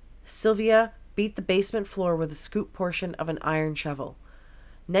 Sylvia beat the basement floor with a scoop portion of an iron shovel.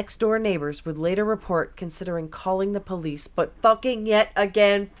 Next door neighbors would later report considering calling the police, but fucking yet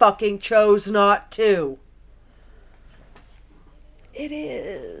again fucking chose not to. It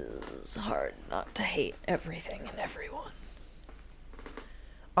is hard not to hate everything and everyone.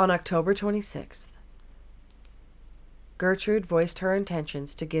 On October 26th, Gertrude voiced her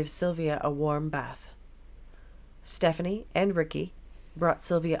intentions to give Sylvia a warm bath. Stephanie and Ricky brought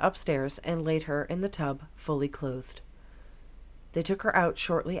Sylvia upstairs and laid her in the tub, fully clothed. They took her out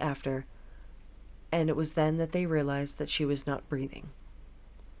shortly after, and it was then that they realized that she was not breathing.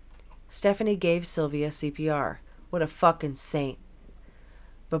 Stephanie gave Sylvia CPR. What a fucking saint.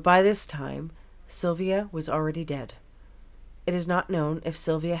 But by this time, Sylvia was already dead. It is not known if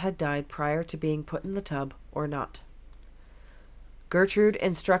Sylvia had died prior to being put in the tub or not. Gertrude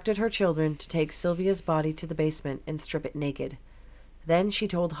instructed her children to take Sylvia's body to the basement and strip it naked. Then she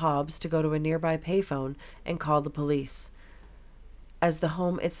told Hobbs to go to a nearby payphone and call the police. As the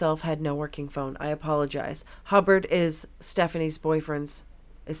home itself had no working phone, I apologize. Hubbard is Stephanie's boyfriend's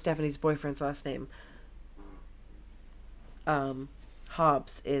last name.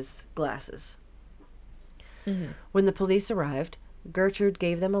 Hobbs is glasses. Mm-hmm. When the police arrived, Gertrude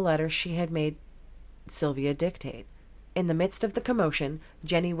gave them a letter she had made Sylvia dictate. In the midst of the commotion,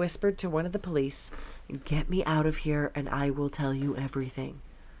 Jenny whispered to one of the police, "Get me out of here and I will tell you everything."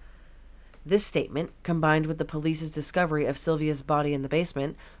 This statement, combined with the police's discovery of Sylvia's body in the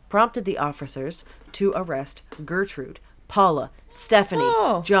basement, prompted the officers to arrest Gertrude, Paula,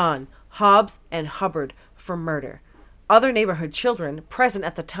 Stephanie, John, Hobbs, and Hubbard for murder. Other neighborhood children present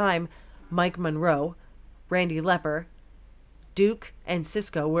at the time, Mike Monroe, Randy Lepper, Duke, and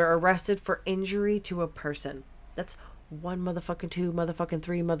Cisco, were arrested for injury to a person. That's 1 motherfucking 2 motherfucking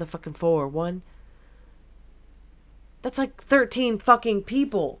 3 motherfucking 4 1. That's like 13 fucking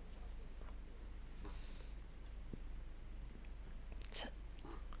people.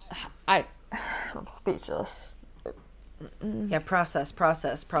 I'm speechless. Yeah, process,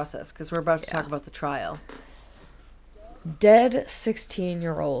 because we're about to talk about the trial. Dead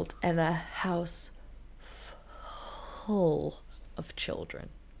 16-year-old and a house full of children.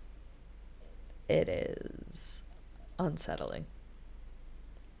 It is unsettling.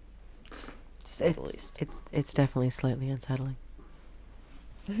 It's definitely slightly unsettling.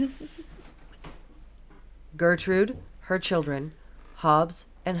 Gertrude, her children, Hobbs,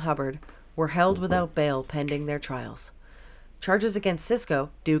 and Hubbard were held without bail pending their trials. Charges against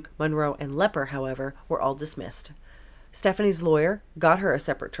Cisco, Duke, Monroe, and Lepper, however, were all dismissed. Stephanie's lawyer got her a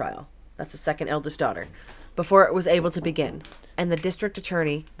separate trial. That's the second eldest daughter. Before it was able to begin, and the district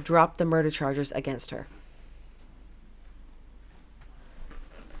attorney dropped the murder charges against her.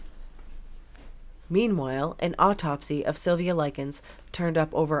 Meanwhile, an autopsy of Sylvia Likens turned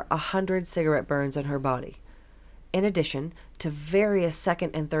up over 100 cigarette burns on her body. In addition to various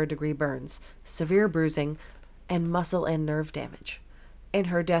second and third degree burns, severe bruising, and muscle and nerve damage. In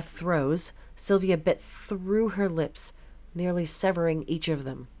her death throes, Sylvia bit through her lips, nearly severing each of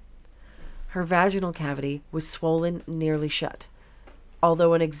them. Her vaginal cavity was swollen nearly shut,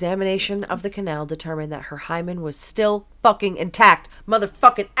 although an examination of the canal determined that her hymen was still fucking intact.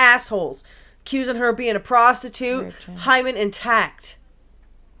 Motherfucking assholes! Accusing her of being a prostitute, hymen intact.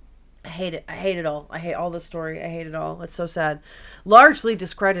 I hate it. I hate it all. I hate all this story. I hate it all. It's so sad. Largely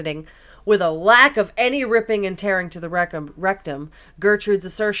discrediting, with a lack of any ripping and tearing to the rectum, Gertrude's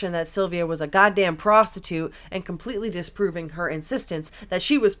assertion that Sylvia was a goddamn prostitute, and completely disproving her insistence that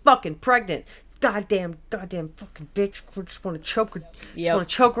she was fucking pregnant. Goddamn fucking bitch. I just want to choke her. Just want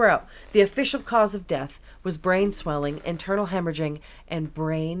to choke her out. The official cause of death was brain swelling, internal hemorrhaging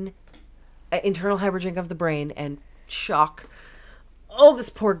of the brain, and shock. Oh, this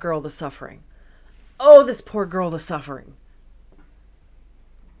poor girl, the suffering.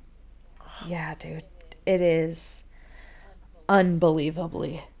 Yeah, dude. It is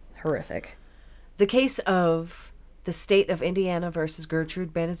unbelievably horrific. The case of the state of Indiana versus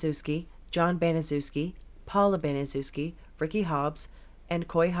Gertrude Baniszewski, John Baniszewski, Paula Baniszewski, Ricky Hobbs, and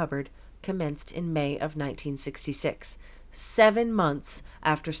Coy Hubbard commenced in May of 1966, 7 months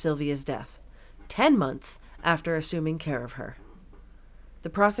after Sylvia's death, 10 months after assuming care of her. The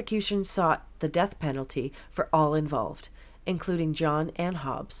prosecution sought the death penalty for all involved, including John and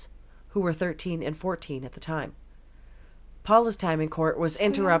Hobbs, who were 13 and 14 at the time. Paula's time in court was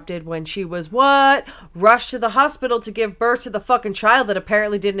interrupted when she was, rushed to the hospital to give birth to the fucking child that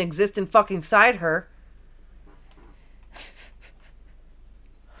apparently didn't exist in fucking side her.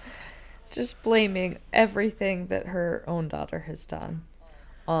 Just blaming everything that her own daughter has done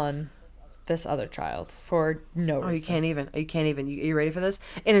on this other child for no reason. You can't even. You ready for this?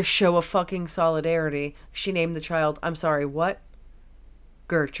 In a show of fucking solidarity, she named the child, I'm sorry, what?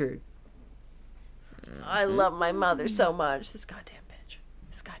 Gertrude. Mm-hmm. I love my mother so much. This goddamn bitch.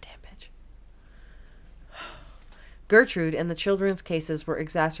 Gertrude and the children's cases were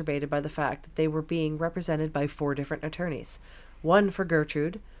exacerbated by the fact that they were being represented by 4 different attorneys. One for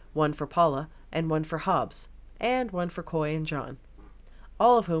Gertrude, one for Paula, and one for Hobbs, and one for Coy and John,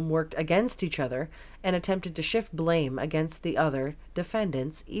 all of whom worked against each other and attempted to shift blame against the other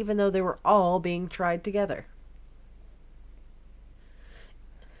defendants, even though they were all being tried together.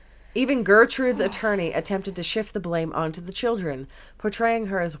 Even Gertrude's attorney attempted to shift the blame onto the children, portraying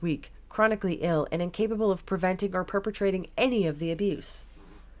her as weak, chronically ill, and incapable of preventing or perpetrating any of the abuse.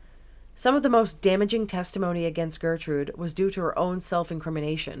 Some of the most damaging testimony against Gertrude was due to her own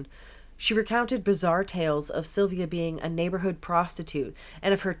self-incrimination. She recounted bizarre tales of Sylvia being a neighborhood prostitute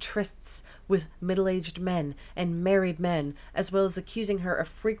and of her trysts with middle-aged men and married men, as well as accusing her of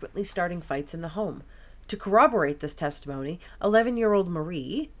frequently starting fights in the home. To corroborate this testimony, 11-year-old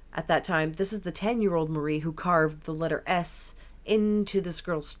Marie, at that time, this is the 10-year-old Marie who carved the letter S into this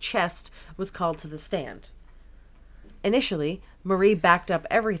girl's chest, was called to the stand. Initially, Marie backed up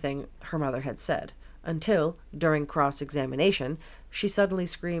everything her mother had said, until, during cross-examination, she suddenly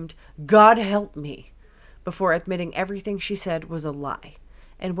screamed, "God help me," before admitting everything she said was a lie,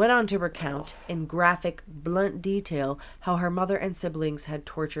 and went on to recount, in graphic, blunt detail, how her mother and siblings had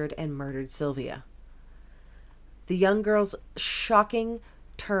tortured and murdered Sylvia. The young girl's shocking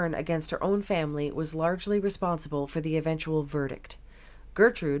turn against her own family was largely responsible for the eventual verdict.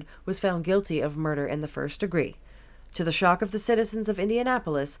 Gertrude was found guilty of murder in the first degree. To the shock of the citizens of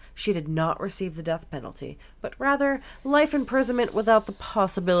Indianapolis, she did not receive the death penalty, but rather life imprisonment without the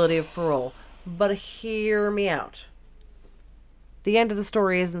possibility of parole. But hear me out. The end of the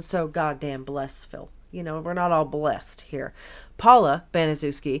story isn't so goddamn blessed, Phil. You know, we're not all blessed here. Paula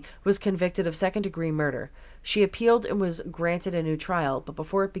Baniszewski was convicted of second-degree murder. She appealed and was granted a new trial, but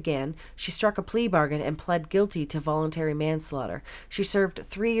before it began, she struck a plea bargain and pled guilty to voluntary manslaughter. She served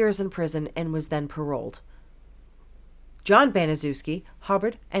 3 years in prison and was then paroled. John Baniszewski,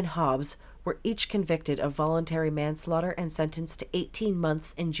 Hubbard, and Hobbs were each convicted of voluntary manslaughter and sentenced to 18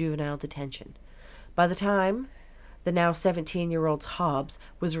 months in juvenile detention. By the time the now 17-year-old Hobbs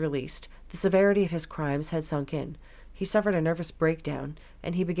was released, the severity of his crimes had sunk in. He suffered a nervous breakdown,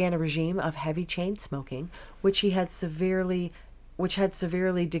 and he began a regime of heavy chain smoking, which had severely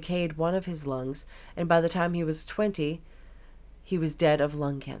decayed one of his lungs, and by the time he was 20, he was dead of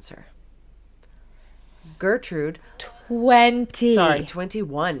lung cancer. Gertrude...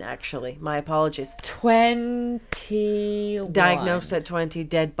 21, actually. My apologies. 21. Diagnosed at 20,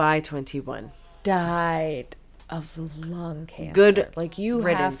 dead by 21. Died of lung cancer. Good Like, you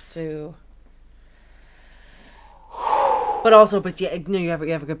riddance. have to... But yeah, no, you have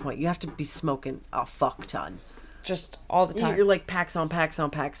a good point. You have to be smoking a fuck ton. Just all the time. You're like packs on packs on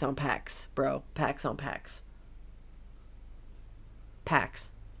packs on packs, bro. Packs on packs.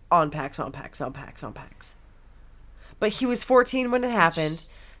 Packs. On packs on packs on packs on packs. But he was 14 when it happened.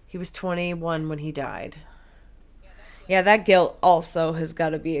 He was 21 when he died. Yeah, that guilt also has got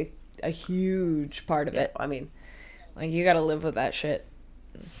to be a huge part of it. I mean, like, you got to live with that shit.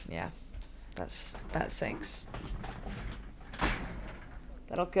 Yeah. That sinks.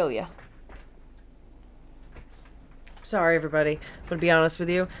 That'll kill you. sorry, everybody. But to be honest with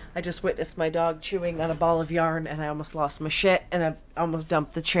you, I just witnessed my dog chewing on a ball of yarn, and I almost lost my shit, and I almost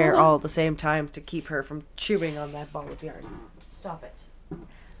dumped the chair all at the same time to keep her from chewing on that ball of yarn. Stop it.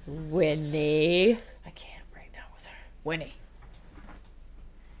 Winnie. I can't right now with her. Winnie.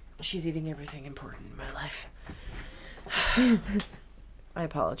 She's eating everything important in my life. I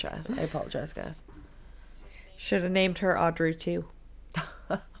apologize, guys. Should have named her Audrey, too.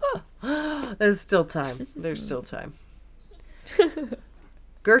 There's still time. There's still time.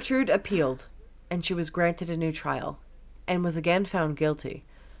 Gertrude appealed, and she was granted a new trial, and was again found guilty,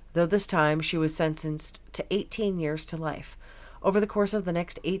 though this time she was sentenced to 18 years to life. Over the course of the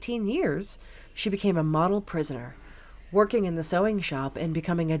next 18 years, she became a model prisoner, working in the sewing shop and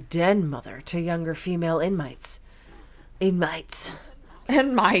becoming a den mother to younger female inmates. And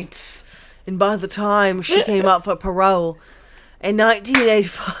by the time she came up for parole in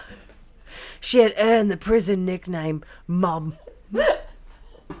 1985, she had earned the prison nickname Mom.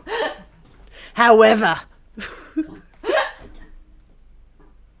 However,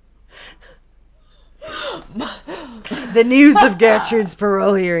 the news of Gertrude's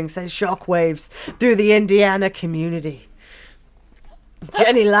parole hearing sent shockwaves through the Indiana community.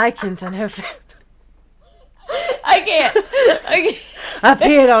 Jenny Likens and her family I can't.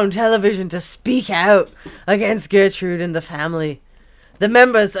 appeared on television to speak out against Gertrude and the family. The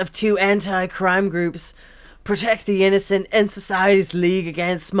members of two anti-crime groups, Protect the Innocent and Society's League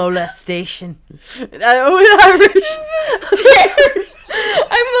Against Molestation. I'm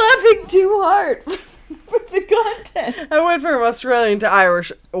laughing too hard for the content. I went from Australian to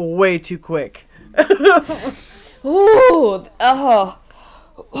Irish way too quick. Ooh, oh.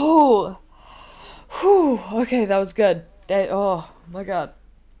 Whew. Okay, that was good. Oh my god.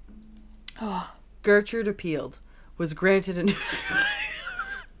 Oh. Gertrude appealed, was granted a new...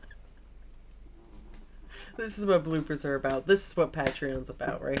 This is what bloopers are about. This is what Patreon's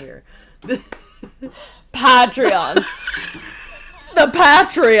about right here. Patreon. The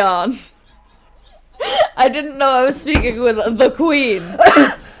Patreon. I didn't know I was speaking with the Queen.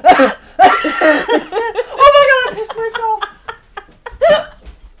 Oh my god, I pissed myself.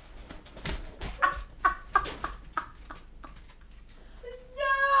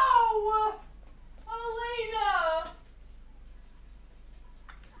 No! Elena!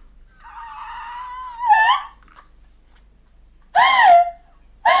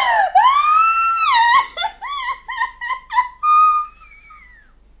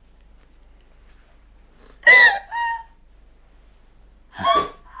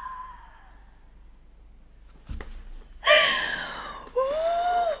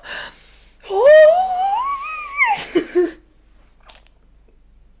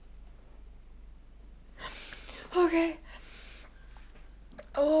 Okay.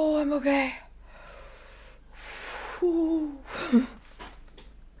 Oh, I'm okay. Ooh.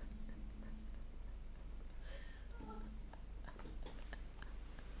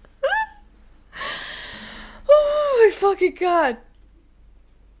 Oh my fucking god.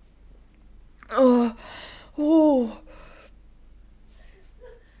 Oh. Oh.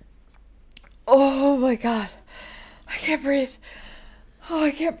 Oh my god. I can't breathe. Oh,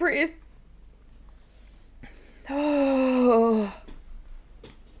 I can't breathe. Oh.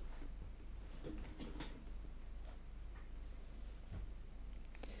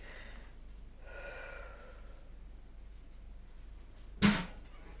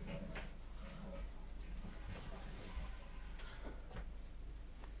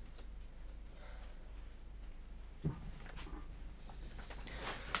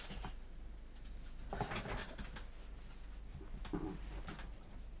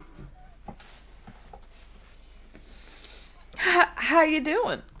 How you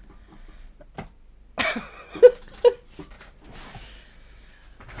doing? I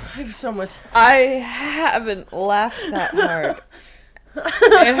have so much. I haven't laughed that hard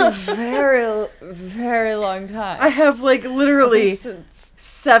in a very, very long time. I have like literally Since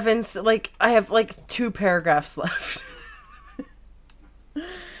 7. Like I have like 2 paragraphs left.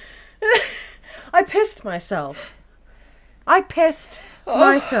 I pissed myself.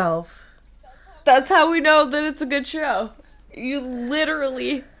 Myself. That's how we know that it's a good show. You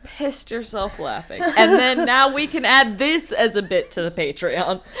literally pissed yourself laughing. And then now we can add this as a bit to the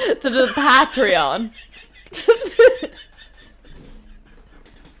Patreon. To the Patreon.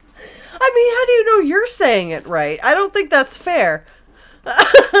 I mean, how do you know you're saying it right? I don't think that's fair.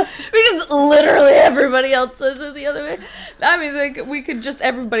 Because literally everybody else says it the other way. I mean, like, we could just,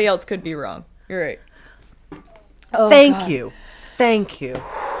 everybody else could be wrong. You're right. Oh, Thank God. you. Thank you.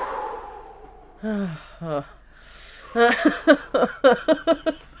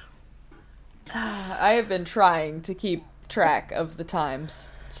 I have been trying to keep track of the times.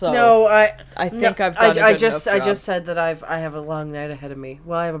 So No, I think I've done a good I enough job. just said that I have a long night ahead of me.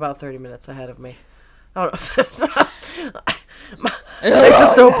 Well, I have about 30 minutes ahead of me. I don't know.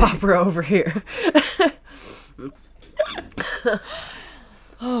 It's a soap opera over here.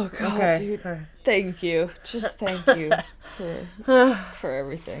 Oh God, Okay. dude! Thank you, just thank you for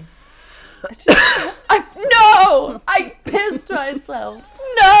everything. I pissed myself.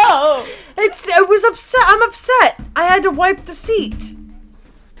 No, It was upset. I'm upset. I had to wipe the seat.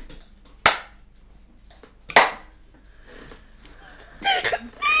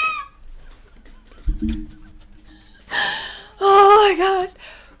 oh my God.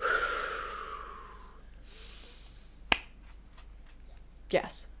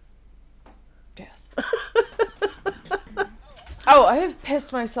 Yes. Yes. Oh, I have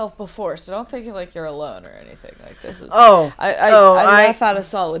pissed myself before, so don't think like you're alone or anything. Like this is. Oh, I laugh out of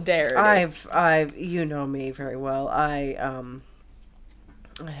solidarity. You know me very well. I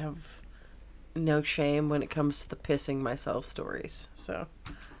have no shame when it comes to the pissing myself stories. So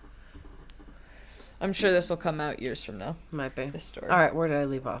I'm sure this will come out years from now. might be This story. All right, where did I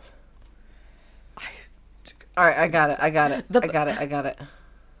leave off? All right, I got it. I got it.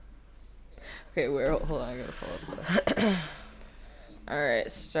 Okay, hold on, I gotta pull up.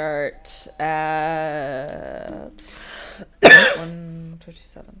 Alright, start at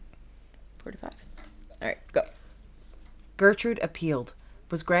 1:27. 45. Alright, go. Gertrude appealed,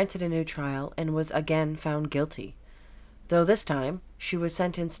 was granted a new trial, and was again found guilty, though this time she was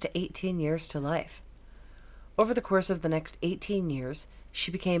sentenced to 18 years to life. Over the course of the next 18 years,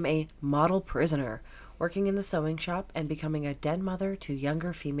 she became a model prisoner, working in the sewing shop and becoming a den mother to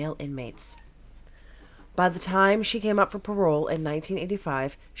younger female inmates. By the time she came up for parole in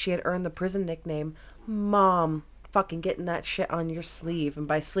 1985, she had earned the prison nickname Mom. Fucking getting that shit on your sleeve. And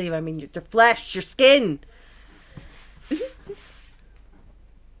by sleeve, I mean your flesh, your skin.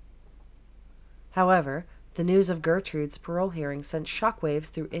 However, the news of Gertrude's parole hearing sent shockwaves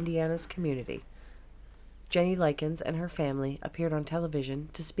through Indiana's community. Jenny Likens and her family appeared on television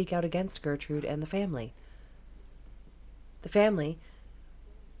to speak out against Gertrude and the family.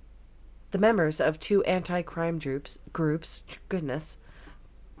 The members of two anti-crime groups,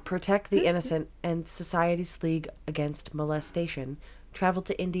 Protect the Innocent and Society's League Against Molestation, traveled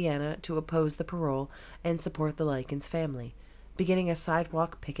to Indiana to oppose the parole and support the Likens family, beginning a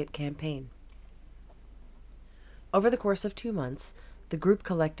sidewalk picket campaign. Over the course of 2 months, the group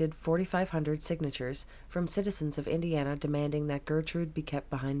collected 4,500 signatures from citizens of Indiana demanding that Gertrude be kept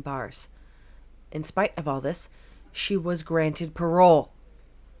behind bars. In spite of all this, she was granted parole.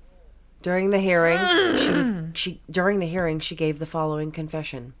 During the hearing, she gave the following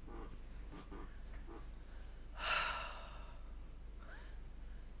confession.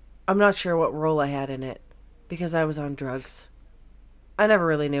 I'm not sure what role I had in it, because I was on drugs. I never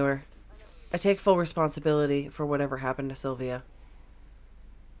really knew her. I take full responsibility for whatever happened to Sylvia.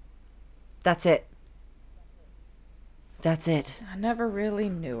 That's it. That's it. I never really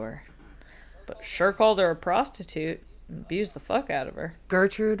knew her, but sure called her a prostitute and abused the fuck out of her.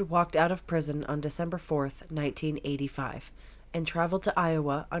 Gertrude walked out of prison on December 4th, 1985, and traveled to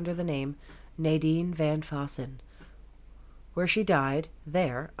Iowa under the name Nadine Van Fossen, where she died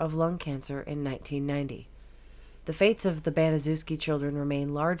there of lung cancer in 1990. The fates of the Baniszewski children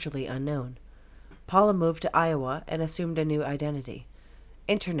remain largely unknown. Paula moved to Iowa and assumed a new identity.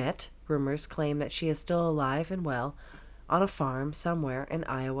 Internet rumors claim that she is still alive and well on a farm somewhere in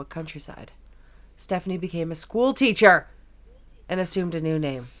Iowa countryside. Stephanie became a school teacher and assumed a new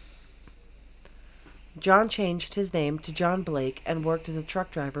name. John changed his name to John Blake and worked as a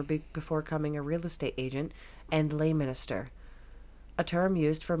truck driver before becoming a real estate agent and lay minister, a term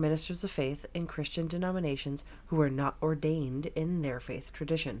used for ministers of faith in Christian denominations who were not ordained in their faith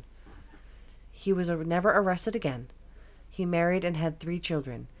tradition. He was never arrested again. He married and had 3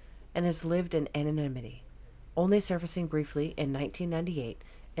 children, and has lived in anonymity, only surfacing briefly in 1998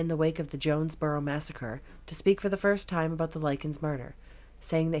 in the wake of the Jonesboro massacre to speak for the first time about the Likens murder,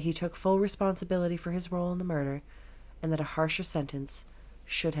 saying that he took full responsibility for his role in the murder and that a harsher sentence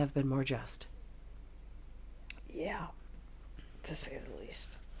should have been more just. Yeah, to say the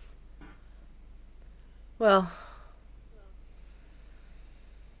least. Well,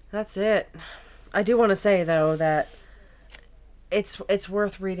 that's it. I do want to say, though, that it's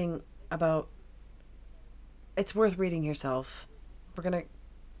worth reading about. It's worth reading yourself. We're going to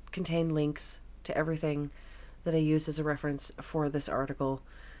contain links to everything that I use as a reference for this article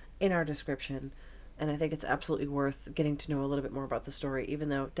in our description. And I think it's absolutely worth getting to know a little bit more about the story, even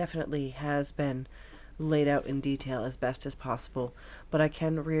though it definitely has been laid out in detail as best as possible. But I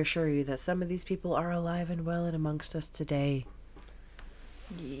can reassure you that some of these people are alive and well and amongst us today.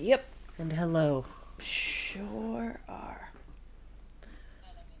 Yep. And hello. Sure are.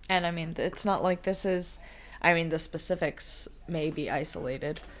 And I mean, it's not like this is... I mean, the specifics may be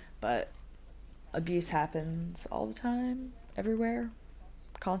isolated, but abuse happens all the time, everywhere,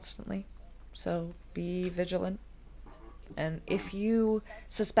 constantly. So be vigilant. And if you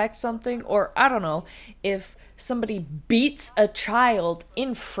suspect something, or I don't know, if somebody beats a child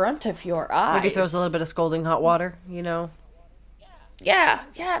in front of your eyes... Maybe throws a little bit of scalding hot water, you know? Yeah,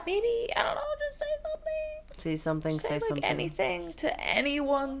 maybe, I don't know, just say something. Say something, say something. Anything to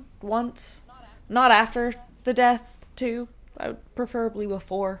anyone once. Not after the death, too. I would preferably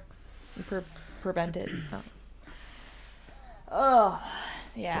before. Prevent it. Oh,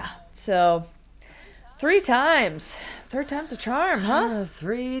 yeah. So, 3 times. 3rd time's a charm, huh?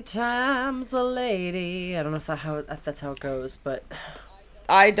 3 times a lady. I don't know if that's how it goes, but...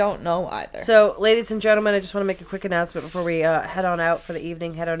 I don't know either. So, ladies and gentlemen, I just want to make a quick announcement before we head on out for the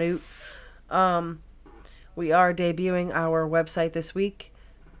evening. Head on out. We are debuting our website this week.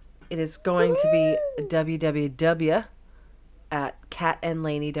 It is going to be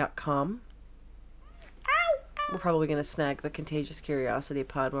www.catandlaney.com. We're probably going to snag the Contagious Curiosity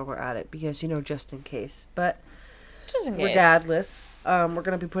pod while we're at it, because, just in case. But just in case. Regardless, we're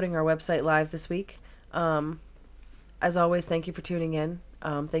going to be putting our website live this week. As always, thank you for tuning in.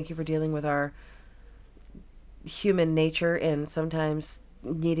 Thank you for dealing with our human nature and sometimes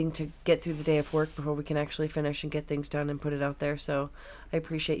needing to get through the day of work before we can actually finish and get things done and put it out there. So I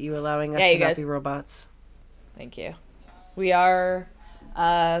appreciate you allowing us to not be robots. Thank you. We are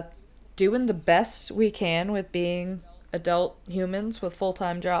doing the best we can with being adult humans with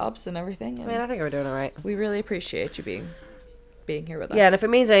full-time jobs and everything. And I think we're doing all right. we really appreciate you being here with us. Yeah, and if it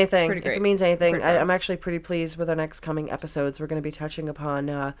means anything, Pretty I'm actually pretty pleased with our next coming episodes. We're going to be touching upon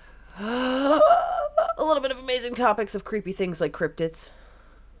a little bit of amazing topics of creepy things like cryptids.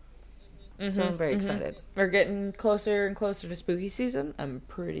 So I'm very excited. We're getting closer and closer to spooky season. I'm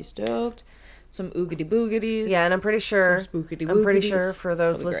pretty stoked. Some oogity boogities. Yeah, and I'm pretty sure for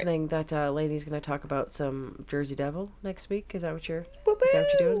those That'll be listening that Lady's going to talk about some Jersey Devil next week. Is that what you're doing?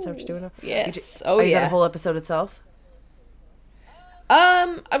 Is that what you're doing? Yes. Is that a whole episode itself?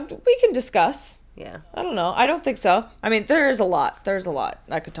 We can discuss. Yeah. I don't know. I don't think so. I mean, there's a lot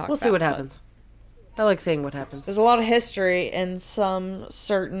I could talk about. We'll see what happens. I like seeing what happens. There's a lot of history in some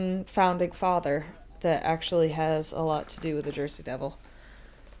certain founding father that actually has a lot to do with the Jersey Devil.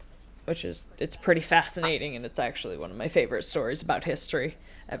 It's pretty fascinating, and it's actually one of my favorite stories about history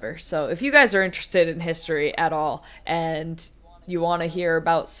ever. So if you guys are interested in history at all, and you want to hear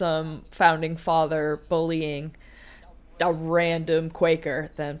about some founding father bullying a random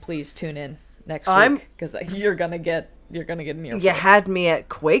Quaker, then please tune in next week, because you're gonna get an earful. You had me at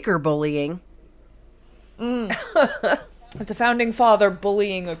Quaker bullying. It's a founding father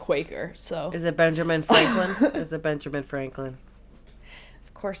bullying a Quaker. So is it Benjamin Franklin? Is it Benjamin Franklin?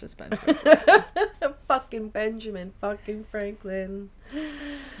 Of course it's Benjamin. Fucking Benjamin fucking Franklin.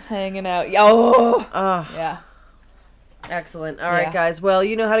 Hanging out. Oh. Yeah. Excellent. All right, guys. Well,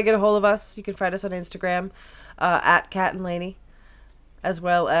 you know how to get a hold of us. You can find us on Instagram at Cat and Laney, as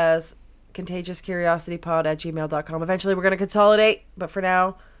well as contagiouscuriositypod@gmail.com. Eventually, we're going to consolidate, but for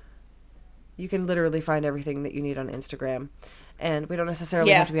now, you can literally find everything that you need on Instagram. And we don't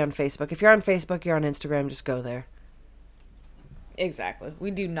necessarily have to be on Facebook. If you're on Facebook, you're on Instagram, just go there. Exactly.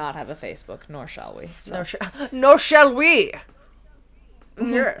 We do not have a Facebook, nor shall we. So. Nor shall we.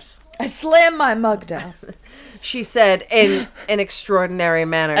 Yes. I slammed my mug down. She said in an extraordinary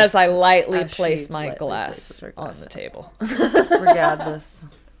manner. As I lightly placed my glass on the table. Regardless.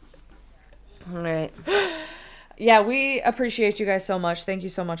 All right. Yeah, we appreciate you guys so much. Thank you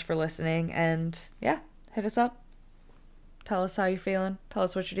so much for listening. And yeah, hit us up. Tell us how you're feeling. Tell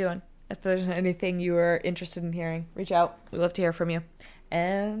us what you're doing. If there's anything you are interested in hearing, reach out. We love to hear from you.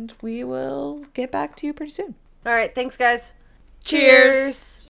 And we will get back to you pretty soon. All right. Thanks, guys.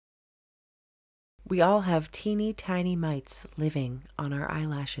 Cheers. We all have teeny tiny mites living on our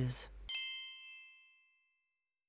eyelashes.